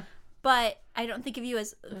boss. Yeah. But I don't think of you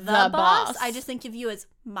as the boss. I just think of you as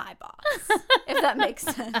my boss, if that makes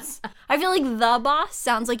sense. I feel like the boss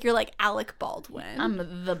sounds like you're like Alec Baldwin. I'm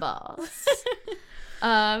the boss.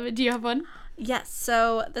 Do you have one? Yes.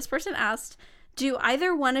 So this person asked, do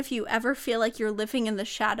either one of you ever feel like you're living in the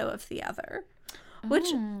shadow of the other? Which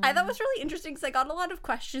I thought was really interesting because I got a lot of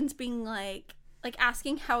questions being like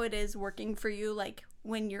asking how it is working for you, like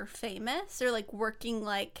when you're famous, or like working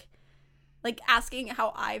like asking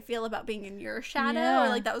how I feel about being in your shadow, or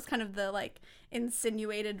like that was kind of the like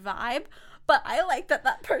insinuated vibe. But I like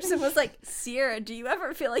that person was like, Sierra, do you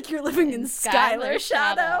ever feel like you're living in Skylar's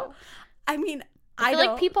shadow? I mean, I feel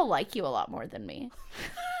like people like you a lot more than me.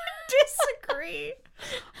 Disagree.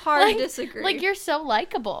 Hard disagree. Like you're so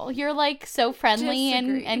likable. You're like so friendly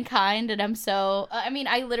and kind, and I'm so I mean,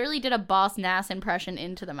 I literally did a Boss Nass impression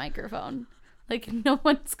into the microphone. Like no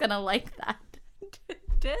one's gonna like that.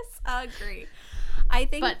 Disagree. I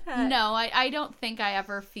think no, I don't think I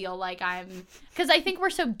ever feel like I'm, because I think we're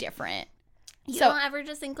so different. You don't ever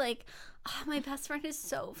just think like, oh, my best friend is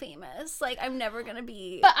so famous, like I'm never gonna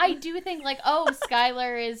be. But I do think like, oh,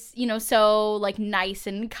 Skylar is, so like nice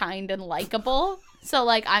and kind and likable, so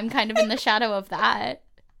like I'm kind of in the shadow of that.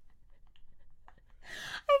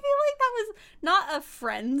 I feel like that was not a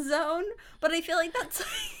friend zone, but I feel like that's like,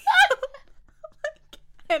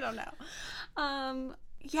 I don't know.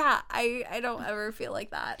 Yeah, I don't ever feel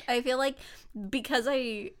like that. I feel like because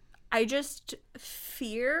I just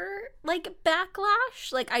fear like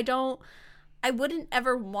backlash. Like I wouldn't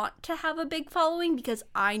ever want to have a big following because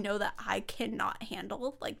I know that I cannot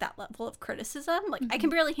handle like that level of criticism. Like I can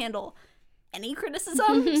barely handle any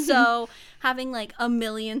criticism. So having like 1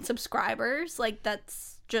 million subscribers, like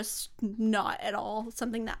that's just not at all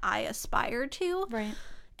something that I aspire to. Right.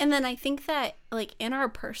 And then I think that, like, in our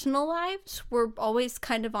personal lives, we're always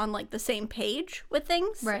kind of on, like, the same page with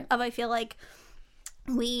things. Right. I feel like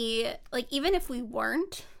we, like, even if we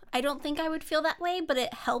weren't, I don't think I would feel that way, but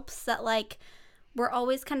it helps that, like, we're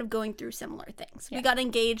always kind of going through similar things. Yeah. We got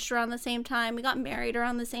engaged around the same time. We got married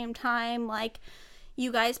around the same time. Like,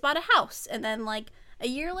 you guys bought a house. And then, like, a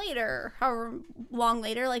year later, however long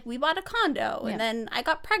later, like, we bought a condo. Yeah. And then I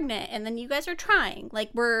got pregnant. And then you guys are trying. Like,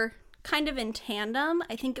 we're kind of in tandem.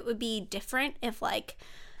 I think it would be different if like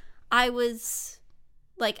I was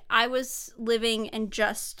living and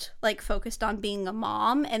just like focused on being a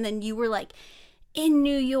mom, and then you were like in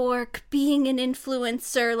New York being an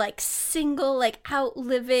influencer, like single, like out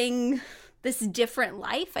living this different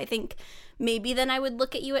life. I think maybe then I would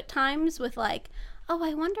look at you at times with like, oh,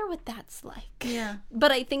 I wonder what that's like. Yeah.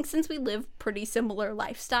 But I think since we live pretty similar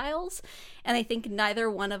lifestyles, and I think neither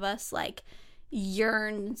one of us like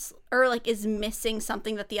yearns or like is missing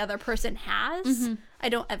something that the other person has, I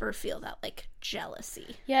don't ever feel that like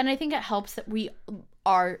jealousy. Yeah, and I think it helps that we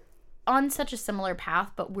are on such a similar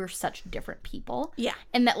path, but we're such different people. Yeah.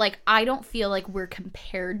 And that, like, I don't feel like we're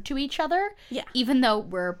compared to each other. Yeah. Even though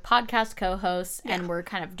we're podcast co-hosts Yeah. and we're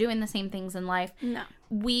kind of doing the same things in life. No.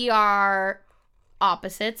 We are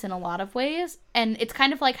opposites in a lot of ways. And it's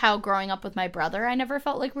kind of like how growing up with my brother, I never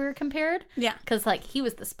felt like we were compared. Yeah. Because, like, he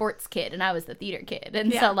was the sports kid and I was the theater kid.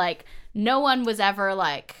 And Yeah. so, like, no one was ever,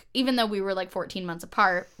 like, even though we were, like, 14 months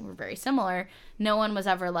apart, we're very similar, no one was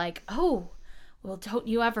ever like, oh, well, don't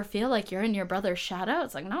you ever feel like you're in your brother's shadow?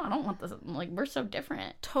 It's like, no, I don't want this. Like, we're so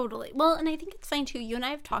different. Totally. Well, and I think it's fine, too. You and I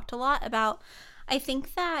have talked a lot about, I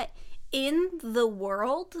think that in the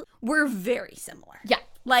world, we're very similar. Yeah.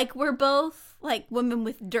 Like, we're both, like, women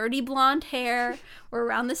with dirty blonde hair. We're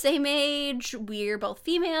around the same age. We're both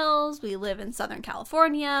females. We live in Southern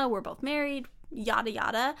California. We're both married, yada,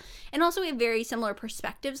 yada. And also, we have very similar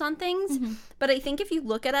perspectives on things. Mm-hmm. But I think if you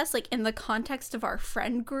look at us, like, in the context of our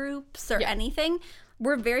friend groups or Yeah. anything,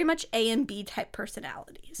 we're very much A and B type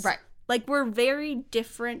personalities. Right. Like, we're very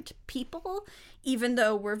different people, even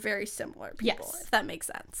though we're very similar people, Yes. if that makes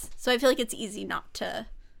sense. So I feel like it's easy not to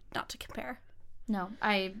compare. No,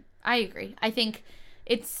 I agree. I think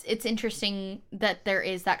it's interesting that there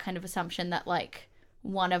is that kind of assumption that, like,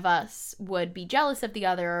 one of us would be jealous of the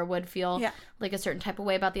other or would feel Yeah. like a certain type of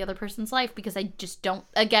way about the other person's life, because I just don't,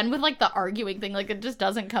 again, with, like, the arguing thing, like, it just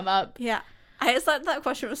doesn't come up. Yeah. I just thought that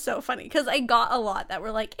question was so funny because I got a lot that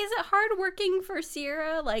were like, is it hard working for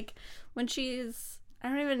Sierra? Like, when she's, I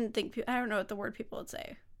don't know what the word people would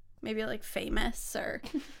say. Maybe, like, famous or,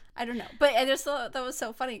 I don't know. But I just thought that was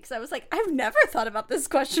so funny because I was like, I've never thought about this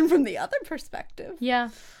question from the other perspective. Yeah.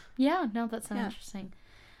 Yeah, no, that's so Yeah. interesting.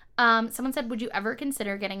 Someone said, would you ever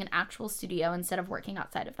consider getting an actual studio instead of working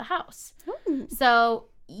outside of the house? So,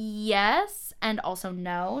 yes, and also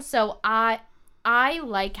no. So, I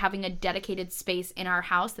like having a dedicated space in our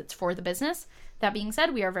house that's for the business. That being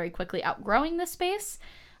said, we are very quickly outgrowing this space.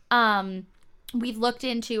 We've looked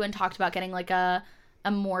into and talked about getting, like, a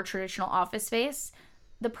more traditional office space.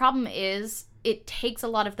 The problem is it takes a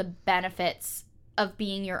lot of the benefits of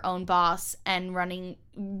being your own boss and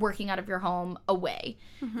working out of your home away.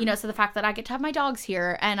 You know, so the fact that I get to have my dogs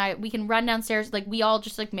here and we can run downstairs, like, we all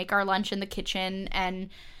just, like, make our lunch in the kitchen, and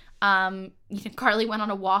you know, Carly went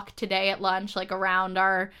on a walk today at lunch, like, around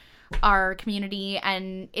our community,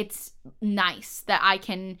 and it's nice that I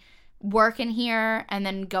can work in here and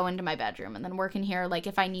then go into my bedroom and then work in here, like,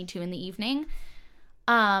 if I need to in the evening.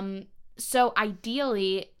 So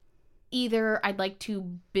ideally, either I'd like to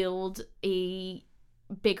build a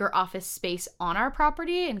bigger office space on our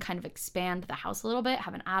property and kind of expand the house a little bit,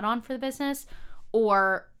 have an add-on for the business,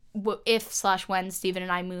 or if/when Steven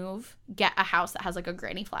and I move, get a house that has, like, a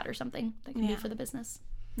granny flat or something that can be for the business.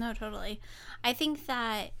 No, totally. I think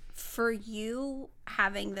that for you,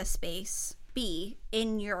 having the space be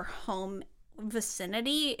in your home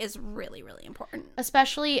vicinity is really, really important.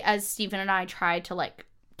 Especially as Steven and I try to, like,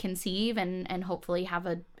 conceive and hopefully have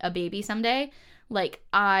a baby someday. Like,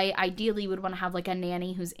 I ideally would want to have, like, a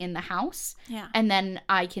nanny who's in the house. Yeah. And then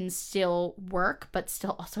I can still work, but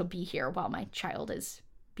still also be here while my child is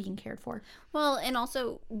being cared for. Well, and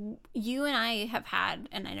also you and I have had,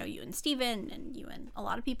 and I know you and Steven and you and a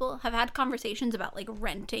lot of people have had conversations about, like,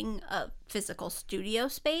 renting a physical studio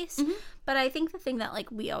space. But I think the thing that,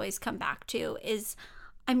 like, we always come back to is,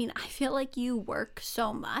 I mean, I feel like you work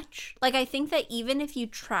so much. Like, I think that even if you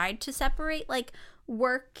tried to separate, like,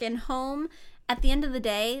 work and home, at the end of the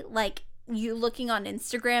day, like, you looking on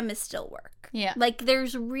Instagram is still work. Yeah. Like,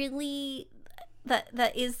 there's really,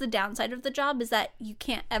 that is the downside of the job, is that you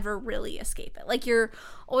can't ever really escape it. Like, you're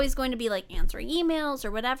always going to be, like, answering emails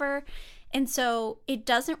or whatever. And so it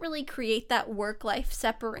doesn't really create that work-life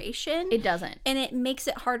separation. It doesn't. And it makes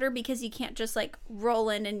it harder because you can't just, like, roll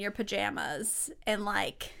in your pajamas and,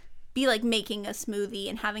 like, be, like, making a smoothie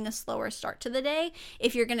and having a slower start to the day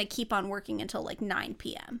if you're going to keep on working until, like, 9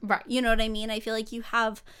 p.m. Right. You know what I mean? I feel like you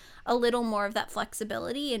have a little more of that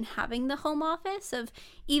flexibility in having the home office of,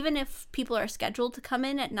 even if people are scheduled to come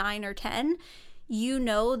in at 9 or 10, you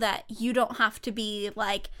know that you don't have to be,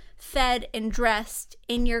 like, fed and dressed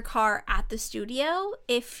in your car at the studio.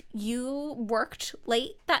 If you worked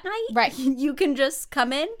late that night, Right. you can just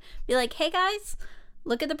come in, be like, hey guys,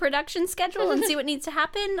 look at the production schedule and see what needs to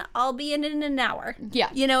happen. I'll be in an hour. Yeah.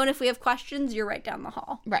 You know, and if we have questions, you're right down the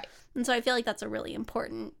hall. Right. And so I feel like that's a really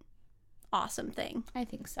important, awesome thing. I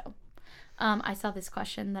think so. I saw this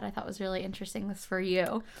question that I thought was really interesting. This is for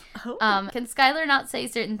you. Oh. Can Skylar not say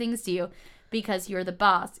certain things to you because you're the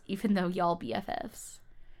boss, even though y'all BFFs?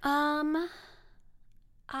 I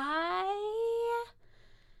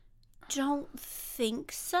don't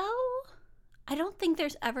think so. I don't think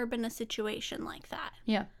there's ever been a situation like that.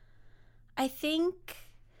 Yeah. I think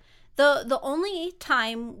the only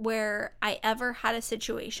time where I ever had a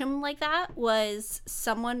situation like that was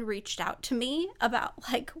someone reached out to me about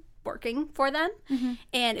like working for them.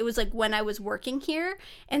 And it was like when I was working here.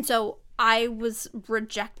 And so I was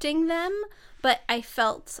rejecting them, but I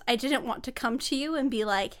felt I didn't want to come to you and be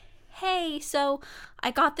like, hey, so I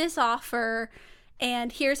got this offer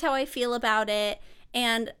and here's how I feel about it.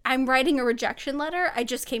 And I'm writing a rejection letter. I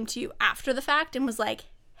just came to you after the fact and was like,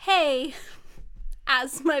 hey,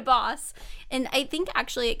 as my boss. And I think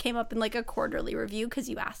actually it came up in like a quarterly review because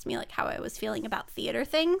you asked me like how I was feeling about theater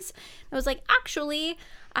things. I was like, actually,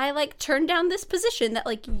 I like turned down this position that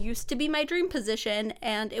like used to be my dream position,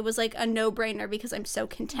 and it was like a no-brainer because I'm so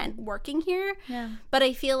content working here. Yeah. But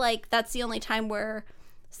I feel like that's the only time where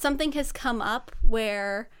something has come up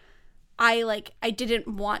where I didn't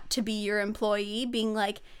want to be your employee, being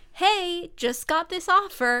like, hey, just got this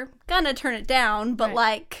offer, gonna turn it down, but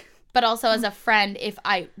like... But also as a friend, if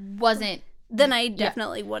I wasn't... Then I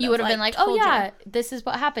definitely would have. You would have been like, oh yeah, this is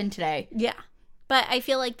what happened today. Yeah. But I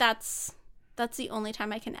feel like that's the only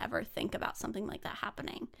time I can ever think about something like that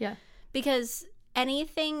happening. Yeah. Because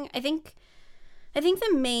anything, I think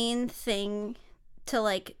the main thing to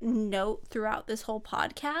like note throughout this whole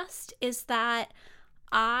podcast is that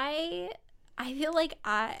I feel like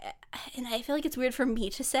I feel like it's weird for me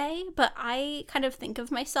to say, but I kind of think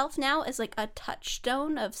of myself now as like a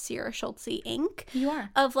touchstone of Sierra Schultze Inc. You are.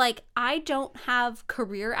 Of like, I don't have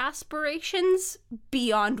career aspirations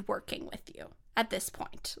beyond working with you at this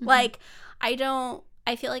point. Like, I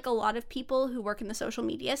feel like a lot of people who work in the social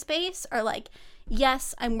media space are like,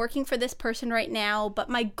 yes, I'm working for this person right now, but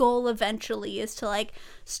my goal eventually is to like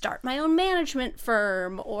start my own management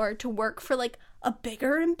firm or to work for like a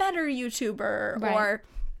bigger and better YouTuber or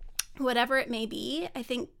whatever it may be. I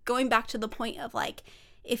think going back to the point of like,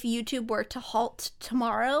 if YouTube were to halt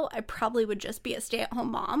tomorrow, I probably would just be a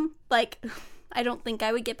stay-at-home mom. Like, I don't think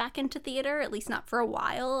I would get back into theater, at least not for a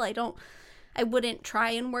while. I wouldn't try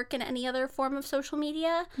and work in any other form of social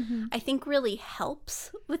media. I think really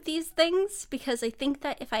helps with these things, because I think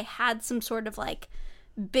that if I had some sort of like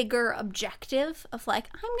bigger objective of like,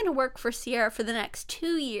 I'm gonna work for Sierra for the next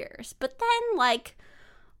 2 years, but then like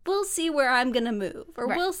we'll see where I'm gonna move, or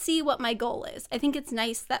we'll see what my goal is. I think it's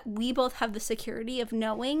nice that we both have the security of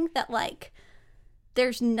knowing that like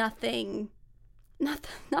there's nothing, not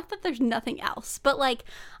that there's nothing else, but like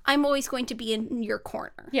I'm always going to be in your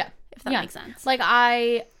corner. Yeah. If that makes sense. Like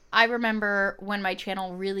I remember when my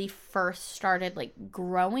channel really first started like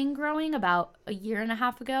growing about a year and a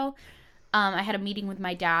half ago. I had a meeting with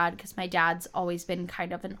my dad because my dad's always been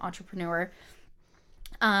kind of an entrepreneur.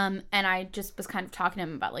 And I just was kind of talking to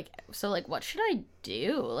him about like, so like, what should I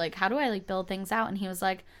do? Like, how do I like build things out? And he was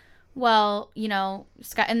like, well, you know,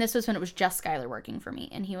 and this was when it was just Skylar working for me.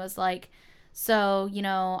 And he was like, so, you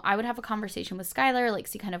know, I would have a conversation with Skylar, like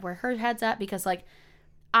see kind of where her head's at, because like,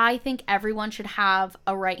 I think everyone should have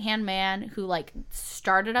a right-hand man who like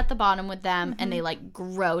started at the bottom with them and they like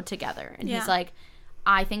grow together. And he's like,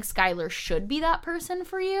 I think Skylar should be that person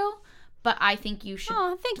for you, but I think you should.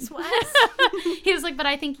 Oh, thanks, Wes. He was like, but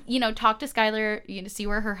I think, you know, talk to Skylar, you know, see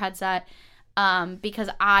where her head's at, because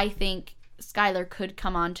I think Skylar could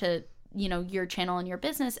come on to, you know, your channel and your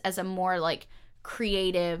business as a more like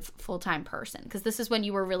creative full-time person, because this is when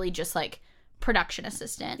you were really just like production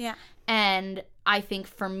assistant. Yeah. And I think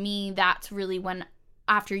for me, that's really when,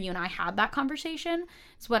 after you and I had that conversation,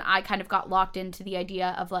 is when I kind of got locked into the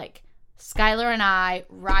idea of like, Skylar and I,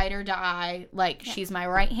 ride or die, like she's my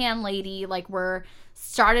right-hand lady, like we're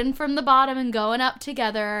starting from the bottom and going up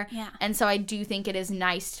together. Yeah. And so I do think it is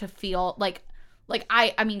nice to feel like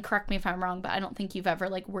I mean, correct me if I'm wrong, but I don't think you've ever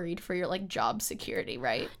like worried for your like job security,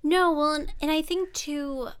 right? No, well, and I think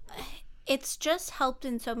too, it's just helped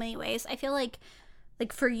in so many ways. I feel like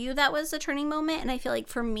for you that was a turning moment, and I feel like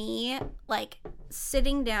for me, like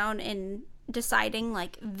sitting down and deciding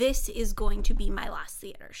like this is going to be my last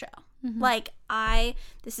theater show. Like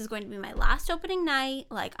this is going to be my last opening night.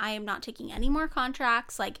 Like I am not taking any more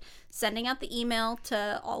contracts, like sending out the email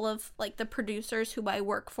to all of like the producers who I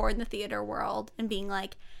work for in the theater world and being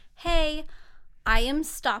like, hey, I am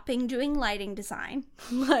stopping doing lighting design.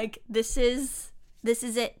 Like this is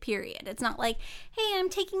it, period. It's not like, hey, I'm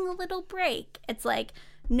taking a little break. It's like,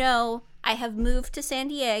 no, I have moved to San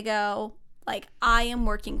Diego. Like I am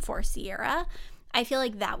working for Sierra. I feel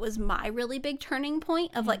like that was my really big turning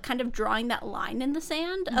point of like kind of drawing that line in the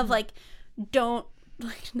sand of like, don't,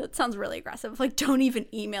 like, that sounds really aggressive. Like, don't even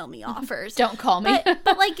email me offers. Don't call me.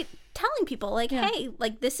 But like telling people like, hey,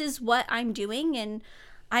 like this is what I'm doing and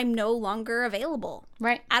I'm no longer available.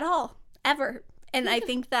 Right. At all. Ever. And I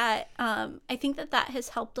think that that has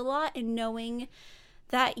helped a lot in knowing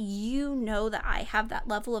that that I have that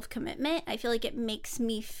level of commitment. I feel like it makes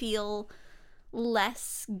me feel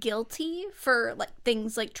less guilty for like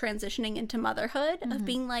things like transitioning into motherhood, of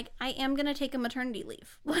being like, I am going to take a maternity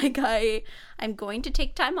leave. Like I'm going to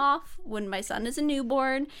take time off when my son is a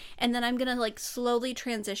newborn, and then I'm going to like slowly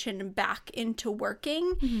transition back into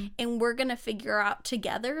working, and we're going to figure out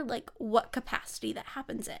together like what capacity that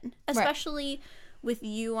happens in, especially with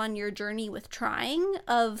you on your journey with trying,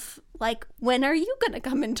 of like, when are you going to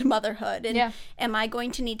come into motherhood? And am I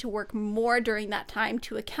going to need to work more during that time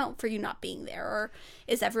to account for you not being there? Or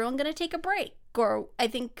is everyone going to take a break? Or I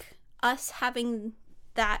think us having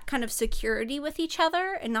that kind of security with each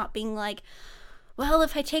other and not being like, well,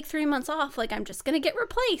 if I take 3 months off, like, I'm just going to get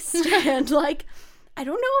replaced. And like, I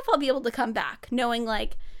don't know if I'll be able to come back, knowing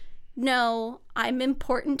like, no, I'm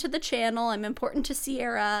important to the channel, I'm important to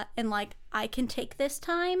Sierra, and like, I can take this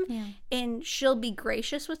time, and she'll be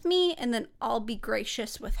gracious with me, and then I'll be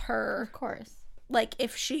gracious with her. Of course. Like,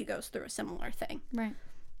 if she goes through a similar thing. Right.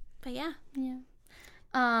 But yeah.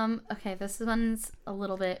 Okay, this one's a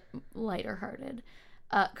little bit lighter hearted.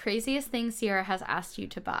 Craziest thing Sierra has asked you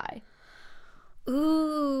to buy.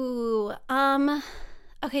 Ooh.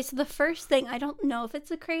 Okay, so the first thing, I don't know if it's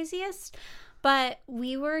the craziest, but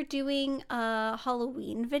we were doing a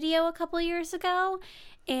Halloween video a couple years ago,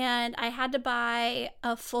 and I had to buy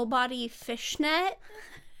a full body fishnet,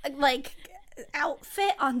 like,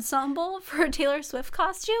 outfit ensemble for a Taylor Swift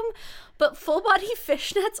costume, but full body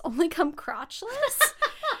fishnets only come crotchless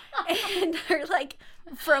and are like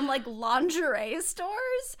from like lingerie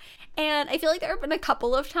stores. And I feel like there have been a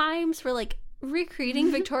couple of times for like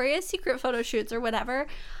recreating Victoria's Secret photo shoots or whatever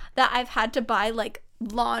that I've had to buy like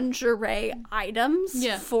lingerie items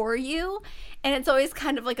for you, and it's always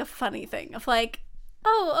kind of like a funny thing of like,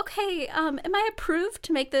 oh, okay, am I approved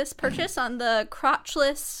to make this purchase on the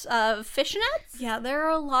crotchless fishnets? Yeah, there are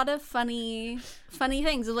a lot of funny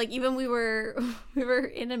things. Like, even we were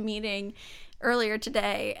in a meeting earlier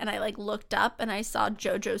today, and I like looked up and I saw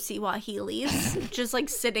JoJo Siwa Heelys just like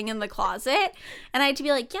sitting in the closet, and I had to be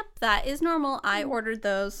like, yep, that is normal. I ordered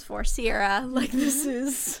those for Sierra. Like, this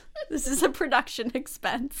is a production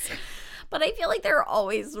expense. But I feel like there are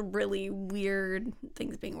always really weird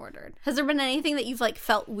things being ordered. Has there been anything that you've like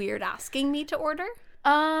felt weird asking me to order?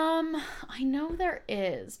 I know there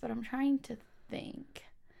is, but I'm trying to think.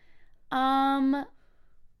 I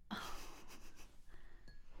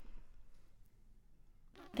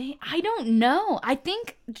don't know. I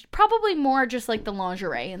think probably more just like the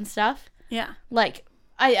lingerie and stuff. Yeah. Like,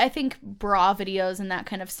 I think bra videos and that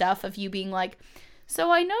kind of stuff of you being like, so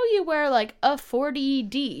I know you wear like a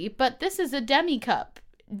 40D, but this is a demi cup.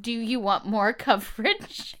 Do you want more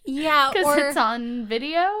coverage? Yeah, because it's on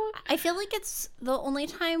video. I feel like it's the only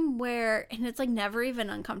time where, and it's like never even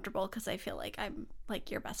uncomfortable because I feel like I'm like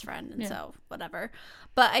your best friend, and so whatever.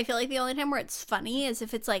 But I feel like the only time where it's funny is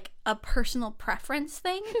if it's like a personal preference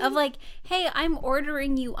thing of like, hey, I'm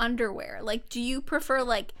ordering you underwear. Like, do you prefer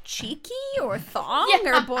like cheeky or thong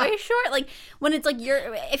or boy short? Like, when it's like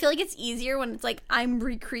I feel like it's easier when it's like, I'm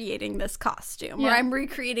recreating this costume or I'm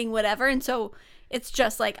recreating whatever, and so it's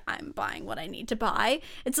just like, I'm buying what I need to buy.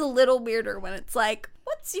 It's a little weirder when it's like,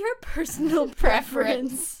 what's your personal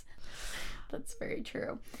preference? That's very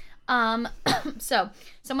true. So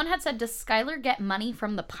someone had said, does Skylar get money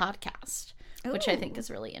from the podcast? Ooh. Which I think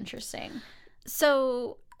is really interesting.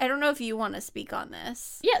 So I don't know if you want to speak on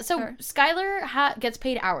this. Yeah, so Skylar gets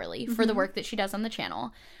paid hourly for the work that she does on the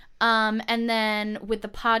channel. And then with the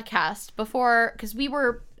podcast before, because we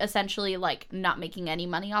were essentially like not making any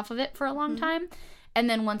money off of it for a long time. And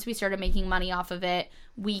then once we started making money off of it,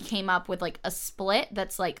 we came up with like a split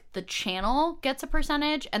that's like the channel gets a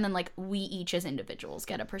percentage, and then like we each as individuals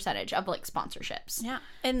get a percentage of like sponsorships. Yeah.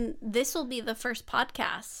 And this will be the first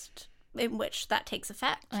podcast in which that takes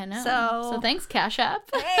effect. I know. So thanks, Cash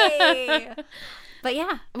App. Hey. But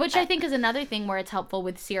yeah. Which I think is another thing where it's helpful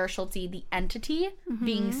with Sierra Schulte, the entity,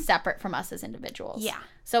 being separate from us as individuals. Yeah.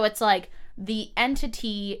 So it's like the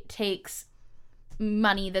entity takes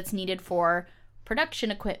money that's needed for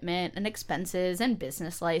production equipment and expenses and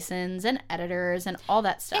business license and editors and all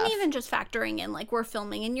that stuff. And even just factoring in, like, we're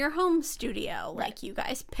filming in your home studio. Right. Like, you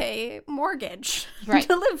guys pay mortgage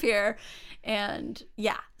to live here. And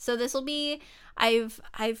yeah, so this will be, I've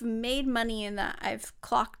made money in that I've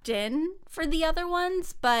clocked in for the other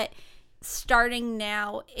ones, but starting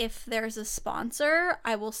now, if there's a sponsor,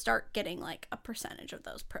 I will start getting like a percentage of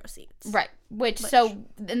those proceeds. Right.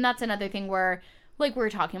 And that's another thing where, like we were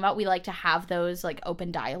talking about, we like to have those like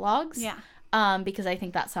open dialogues. Yeah. Because I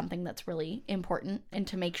think that's something that's really important, and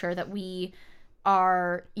to make sure that we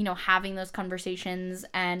are, you know, having those conversations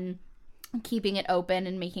and keeping it open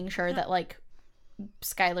and making sure that, like,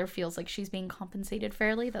 Skylar feels like she's being compensated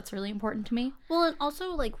fairly. That's really important to me. Well, and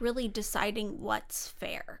also, like, really deciding what's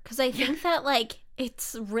fair. Because I think that, like,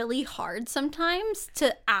 it's really hard sometimes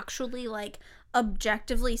to actually, like,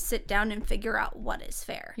 objectively sit down and figure out what is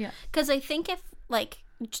fair. Yeah. Because I think if, like,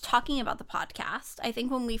 talking about the podcast, I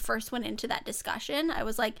think when we first went into that discussion, I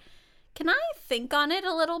was like, can I think on it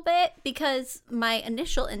a little bit? Because my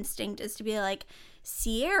initial instinct is to be like,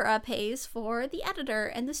 Sierra pays for the editor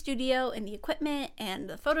and the studio and the equipment and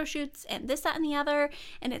the photo shoots and this, that, and the other.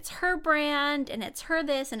 And it's her brand and it's her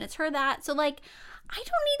this and it's her that. So, like, I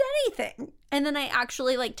don't need anything. And then I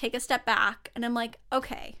actually, like, take a step back and I'm like,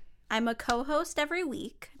 okay, I'm a co-host every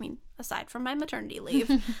week. I mean, aside from my maternity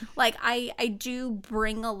leave, like, I do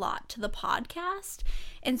bring a lot to the podcast.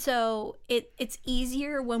 And so it's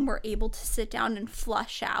easier when we're able to sit down and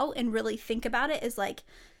flush out and really think about it as, like,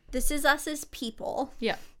 this is us as people.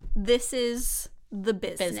 Yeah. This is the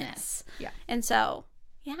business. Yeah. And so,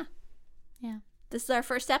 yeah. Yeah. This is our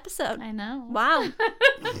first episode. I know. Wow.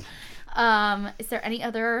 Is there any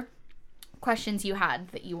other questions you had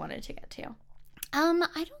that you wanted to get to? I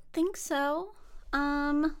don't think so.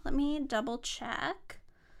 Let me double check.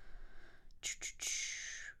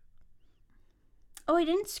 Oh, I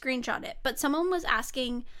didn't screenshot it, but someone was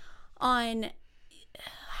asking on,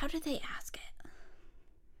 how did they ask it?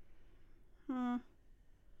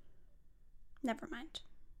 Never mind.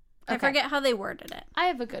 I forget how they worded it. I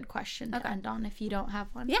have a good question to end on if you don't have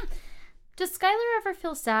one. Yeah. Does Skylar ever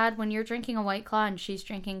feel sad when you're drinking a White Claw and she's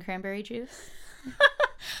drinking cranberry juice?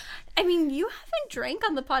 I mean, you haven't drank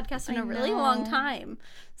on the podcast in a really long time.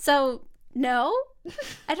 So, no,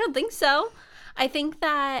 I don't think so. I think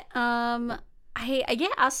that I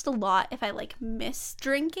get asked a lot if I, like, miss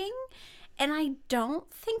drinking. And I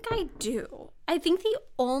don't think I do. I think the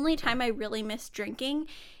only time I really miss drinking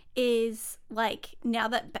is, like, now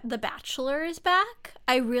that The Bachelor is back.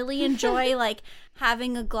 I really enjoy, like,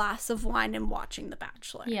 having a glass of wine and watching The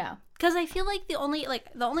Bachelor. Yeah. Because I feel like the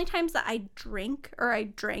only times that I drink or I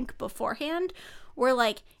drank beforehand were,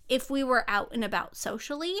 like, if we were out and about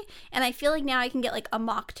socially. And I feel like now I can get, like, a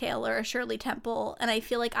mocktail or a Shirley Temple. And I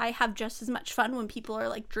feel like I have just as much fun when people are,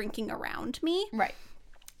 like, drinking around me. Right.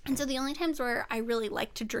 And so the only times where I really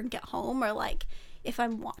like to drink at home are, like, if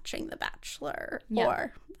I'm watching The Bachelor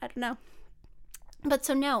or I don't know. But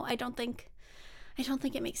so no, I don't think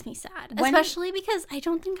it makes me sad. Especially because I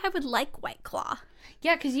don't think I would like White Claw.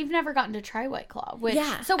 Yeah, because you've never gotten to try White Claw.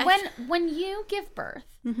 So when you give birth,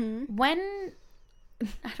 when...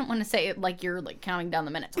 I don't want to say it like you're, like, counting down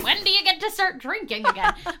the minutes. When do you get to start drinking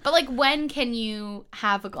again? But, like, when can you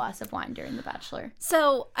have a glass of wine during The Bachelor?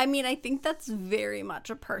 So, I mean, I think that's very much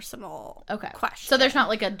a personal question. So there's not,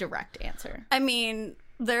 like, a direct answer. I mean,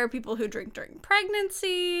 there are people who drink during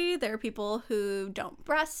pregnancy. There are people who don't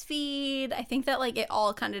breastfeed. I think that, like, it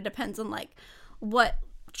all kind of depends on, like, what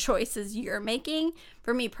choices you're making.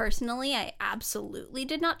 For me personally, I absolutely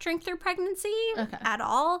did not drink through pregnancy at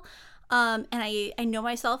all. And I know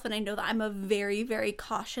myself, and I know that I'm a very, very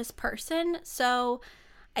cautious person. So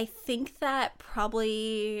I think that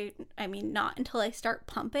probably, I mean, not until I start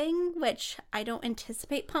pumping, which I don't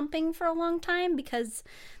anticipate pumping for a long time, because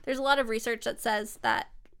there's a lot of research that says that,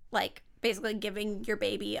 like, basically giving your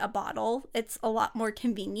baby a bottle, it's a lot more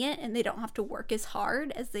convenient, and they don't have to work as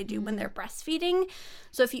hard as they do when they're breastfeeding.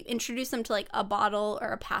 So if you introduce them to, like, a bottle or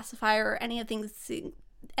a pacifier or any of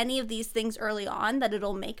these things early on, that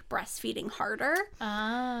it'll make breastfeeding harder.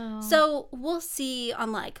 Oh. So we'll see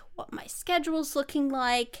on, like, what my schedule's looking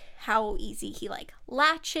like, how easy he, like,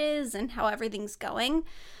 latches, and how everything's going.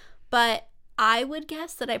 But I would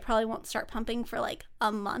guess that I probably won't start pumping for, like,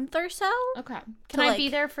 a month or so. Okay. Can I be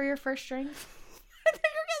there for your first drink? I thought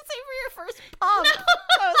you were going to say for your first pump. No.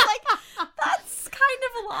 I was like, that's kind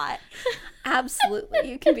of a lot.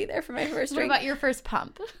 Absolutely. You can be there for my first drink. What about your first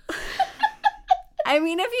pump? I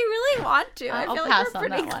mean, if you really want to. I feel I'll like pass we're on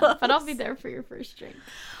pretty that close. one. But I'll be there for your first drink.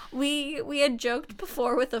 We had joked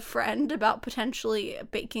before with a friend about potentially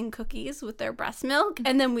baking cookies with their breast milk,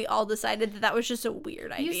 and then we all decided that was just a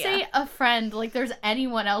weird idea. You say a friend like there's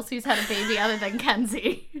anyone else who's had a baby other than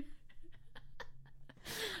Kenzie.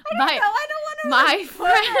 I don't want to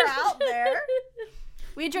put her out there.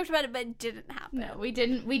 We had joked about it, but it didn't happen. No, we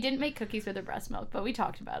didn't. We didn't make cookies with her breast milk, but we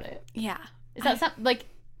talked about it. Yeah. Is that something, like,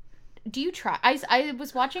 do you try? I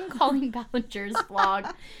was watching Colleen Ballinger's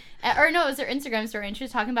vlog, or no, it was her Instagram story, and she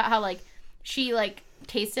was talking about how, like, she, like,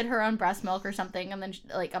 tasted her own breast milk or something, and then,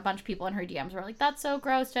 like, a bunch of people in her DMs were like, that's so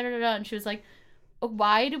gross, da da da da, and she was like,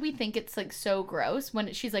 why do we think it's like so gross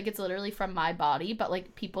when she's like, it's literally from my body, but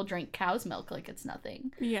like people drink cow's milk like it's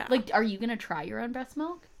nothing. Yeah. Like, are you gonna try your own breast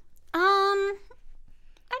milk? I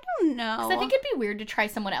don't know. 'Cause I think it'd be weird to try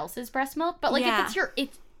someone else's breast milk, but like Yeah.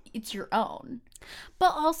 if it's your own.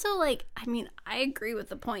 But also, like, I mean, I agree with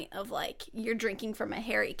the point of, like, you're drinking from a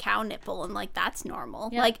hairy cow nipple and, like, that's normal.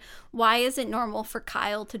 Yeah. Like, why is it normal for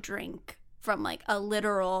Kyle to drink from, like, a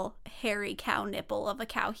literal hairy cow nipple of a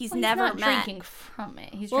cow he's never not met? drinking from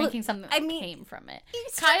it. He's Well, drinking something that I mean, came from it.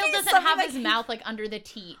 he's Kyle drinking doesn't something have that his came- mouth, like, under the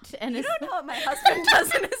teat. And You his... don't know what my husband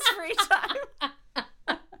does in his free time.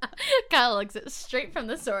 Kyle looks it straight from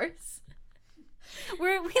the source. We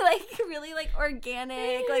like, really, like,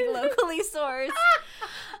 organic, like, locally sourced.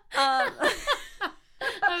 I'm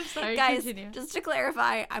sorry, Guys, continue. just to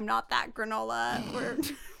clarify, I'm not that granola.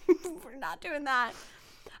 We're not doing that.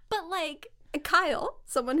 But like Kyle,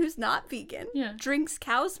 someone who's not vegan, Yeah. drinks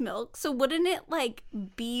cow's milk. So wouldn't it like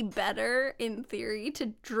be better in theory to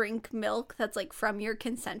drink milk that's like from your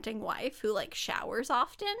consenting wife who like showers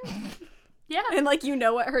often Yeah. and like you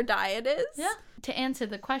know what her diet is? Yeah. To answer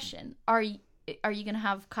the question, are you gonna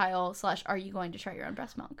have Kyle / are you going to try your own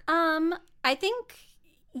breast milk? I think,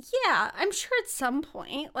 yeah, I'm sure at some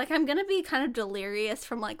point, like, I'm gonna be kind of delirious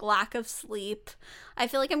from, like, lack of sleep. I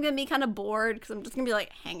feel like I'm gonna be kind of bored because I'm just gonna be,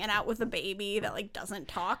 like, hanging out with a baby that, like, doesn't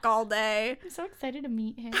talk all day. I'm so excited to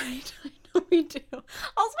meet him. I know we do.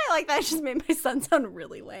 Also, I like that I just made my son sound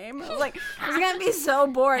really lame. I was like, I was gonna be so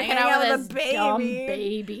bored hanging out with a this dumb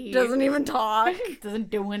baby. baby. Doesn't even talk. Doesn't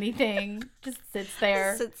do anything. Just sits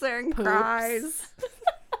there. Sits there and Poops. cries.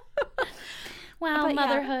 Wow, But yeah.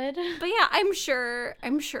 motherhood. But yeah, I'm sure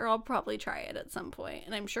I'll probably try it at some point,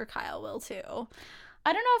 and I'm sure Kyle will too.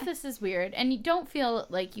 I don't know if this is weird, and you don't feel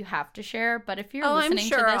like you have to share, but if you're Oh, I'm listening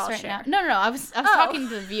sure to this I'll right share. now. No. I was talking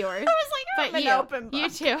to the viewers. I was like, I'm but an you, open book. you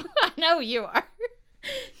too. I know you are.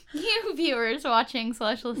 You viewers watching /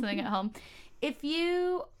 listening at home, if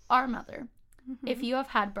you are a mother, if you have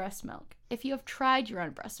had breast milk, if you have tried your own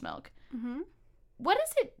breast milk, what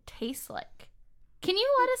does it taste like? Can you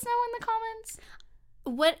let us know in the comments?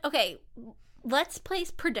 Okay, let's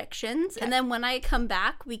place predictions, and then when I come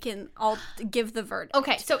back, I'll give the verdict.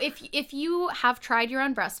 Okay, so if you have tried your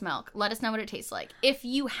own breast milk, let us know what it tastes like. If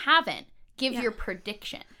you haven't, give your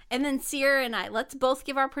prediction. And then Sierra and I, let's both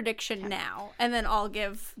give our prediction now, and then I'll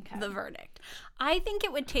give the verdict. I think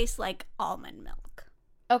it would taste like almond milk.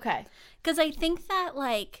 Okay. Because I think that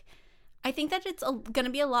it's going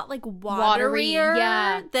to be a lot like Watery, waterier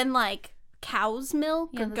yeah. than like cow's milk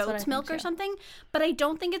Yeah, or that's what I goat's think milk or too. something. But I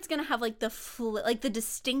don't think it's going to have like the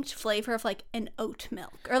distinct flavor of like an oat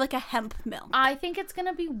milk or like a hemp milk. I think it's going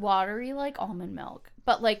to be watery like almond milk,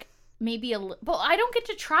 but like maybe well, I don't get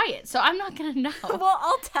to try it, so I'm not going to know. Well,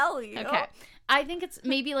 I'll tell you. Okay. I think it's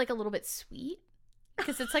maybe like a little bit sweet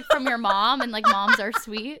because it's like from your mom and like moms are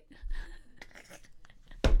sweet.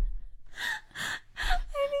 I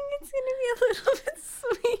think it's going to be a little bit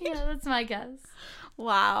sweet. Yeah, that's my guess.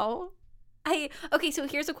 Wow. Okay, so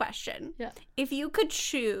here's a question. Yeah. If you could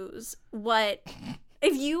choose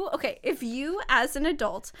if you as an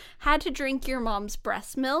adult had to drink your mom's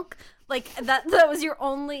breast milk, like that was your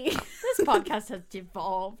only This podcast has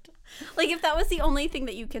devolved. like if that was the only thing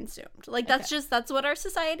that you consumed. Like that's what our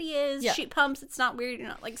society is. Yeah. Sheet pumps, it's not weird, you're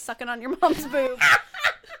not like sucking on your mom's boob.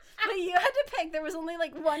 But you had to pick, there was only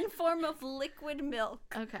like one form of liquid milk.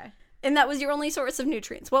 Okay. And that was your only source of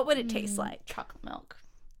nutrients. What would it taste like? Chocolate milk.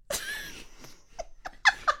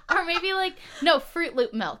 Or maybe Fruit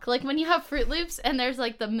Loop milk. Like when you have Fruit Loops and there's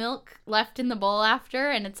like the milk left in the bowl after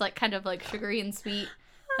and it's like kind of like sugary and sweet.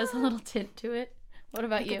 Has a little tint to it. What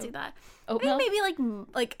about I you? could see that. Oat milk? Maybe like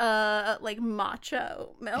matcha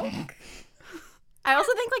milk. I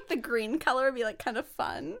also think like the green color would be like kind of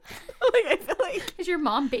fun. Like I feel like Is your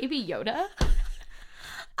mom Baby Yoda?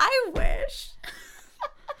 I wish.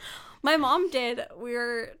 My mom did. We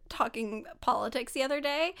were talking politics the other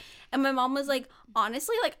day, and my mom was like,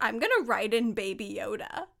 honestly, like, I'm gonna write in Baby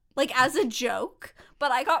Yoda. Like, as a joke.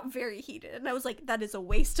 But I got very heated, and I was like, that is a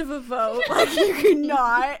waste of a vote. Like, you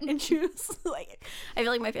cannot. And she was like, I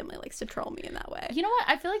feel like my family likes to troll me in that way. You know what?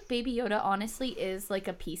 I feel like Baby Yoda honestly is like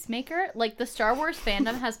a peacemaker. Like the Star Wars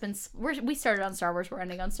fandom has been. We started on Star Wars. We're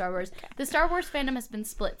ending on Star Wars. Okay. The Star Wars fandom has been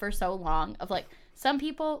split for so long. Of like, some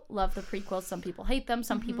people love the prequels, some people hate them,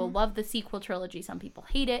 some people love the sequel trilogy, some people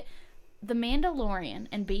hate it. The Mandalorian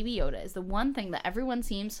and Baby Yoda is the one thing that everyone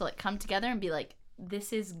seems to like come together and be like,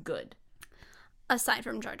 this is good. Aside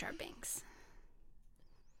from Jar Jar Binks.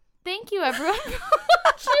 Thank you, everyone, for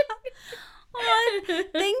watching.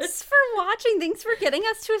 Thanks for watching. Thanks for getting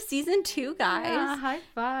us to a season 2, guys. Yeah, high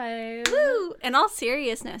five. Woo! In all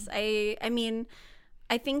seriousness, I mean,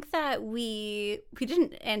 I think that we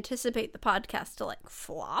didn't anticipate the podcast to like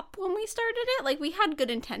flop when we started it. Like we had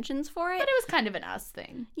good intentions for it. But it was kind of an us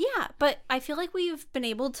thing. Yeah, but I feel like we've been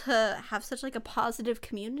able to have such like a positive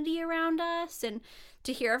community around us and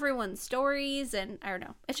to hear everyone's stories, and I don't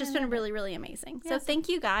know. It's just been really, really amazing. So thank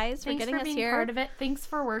you guys for getting us being here. Part of it. Thanks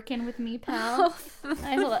for working with me, pal.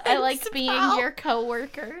 I like being your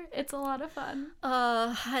coworker. It's a lot of fun.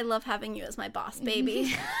 I love having you as my boss,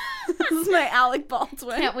 baby. This is my Alec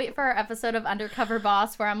Baldwin. Can't wait for our episode of Undercover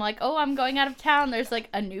Boss where I'm like, oh, I'm going out of town. There's like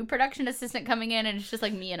a new production assistant coming in, and it's just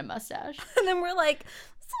like me and a mustache. And then we're like,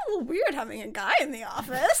 it's a little weird having a guy in the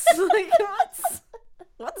office. Like,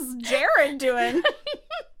 what's Jared doing?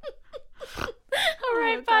 All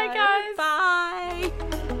right, bye, guys. Bye.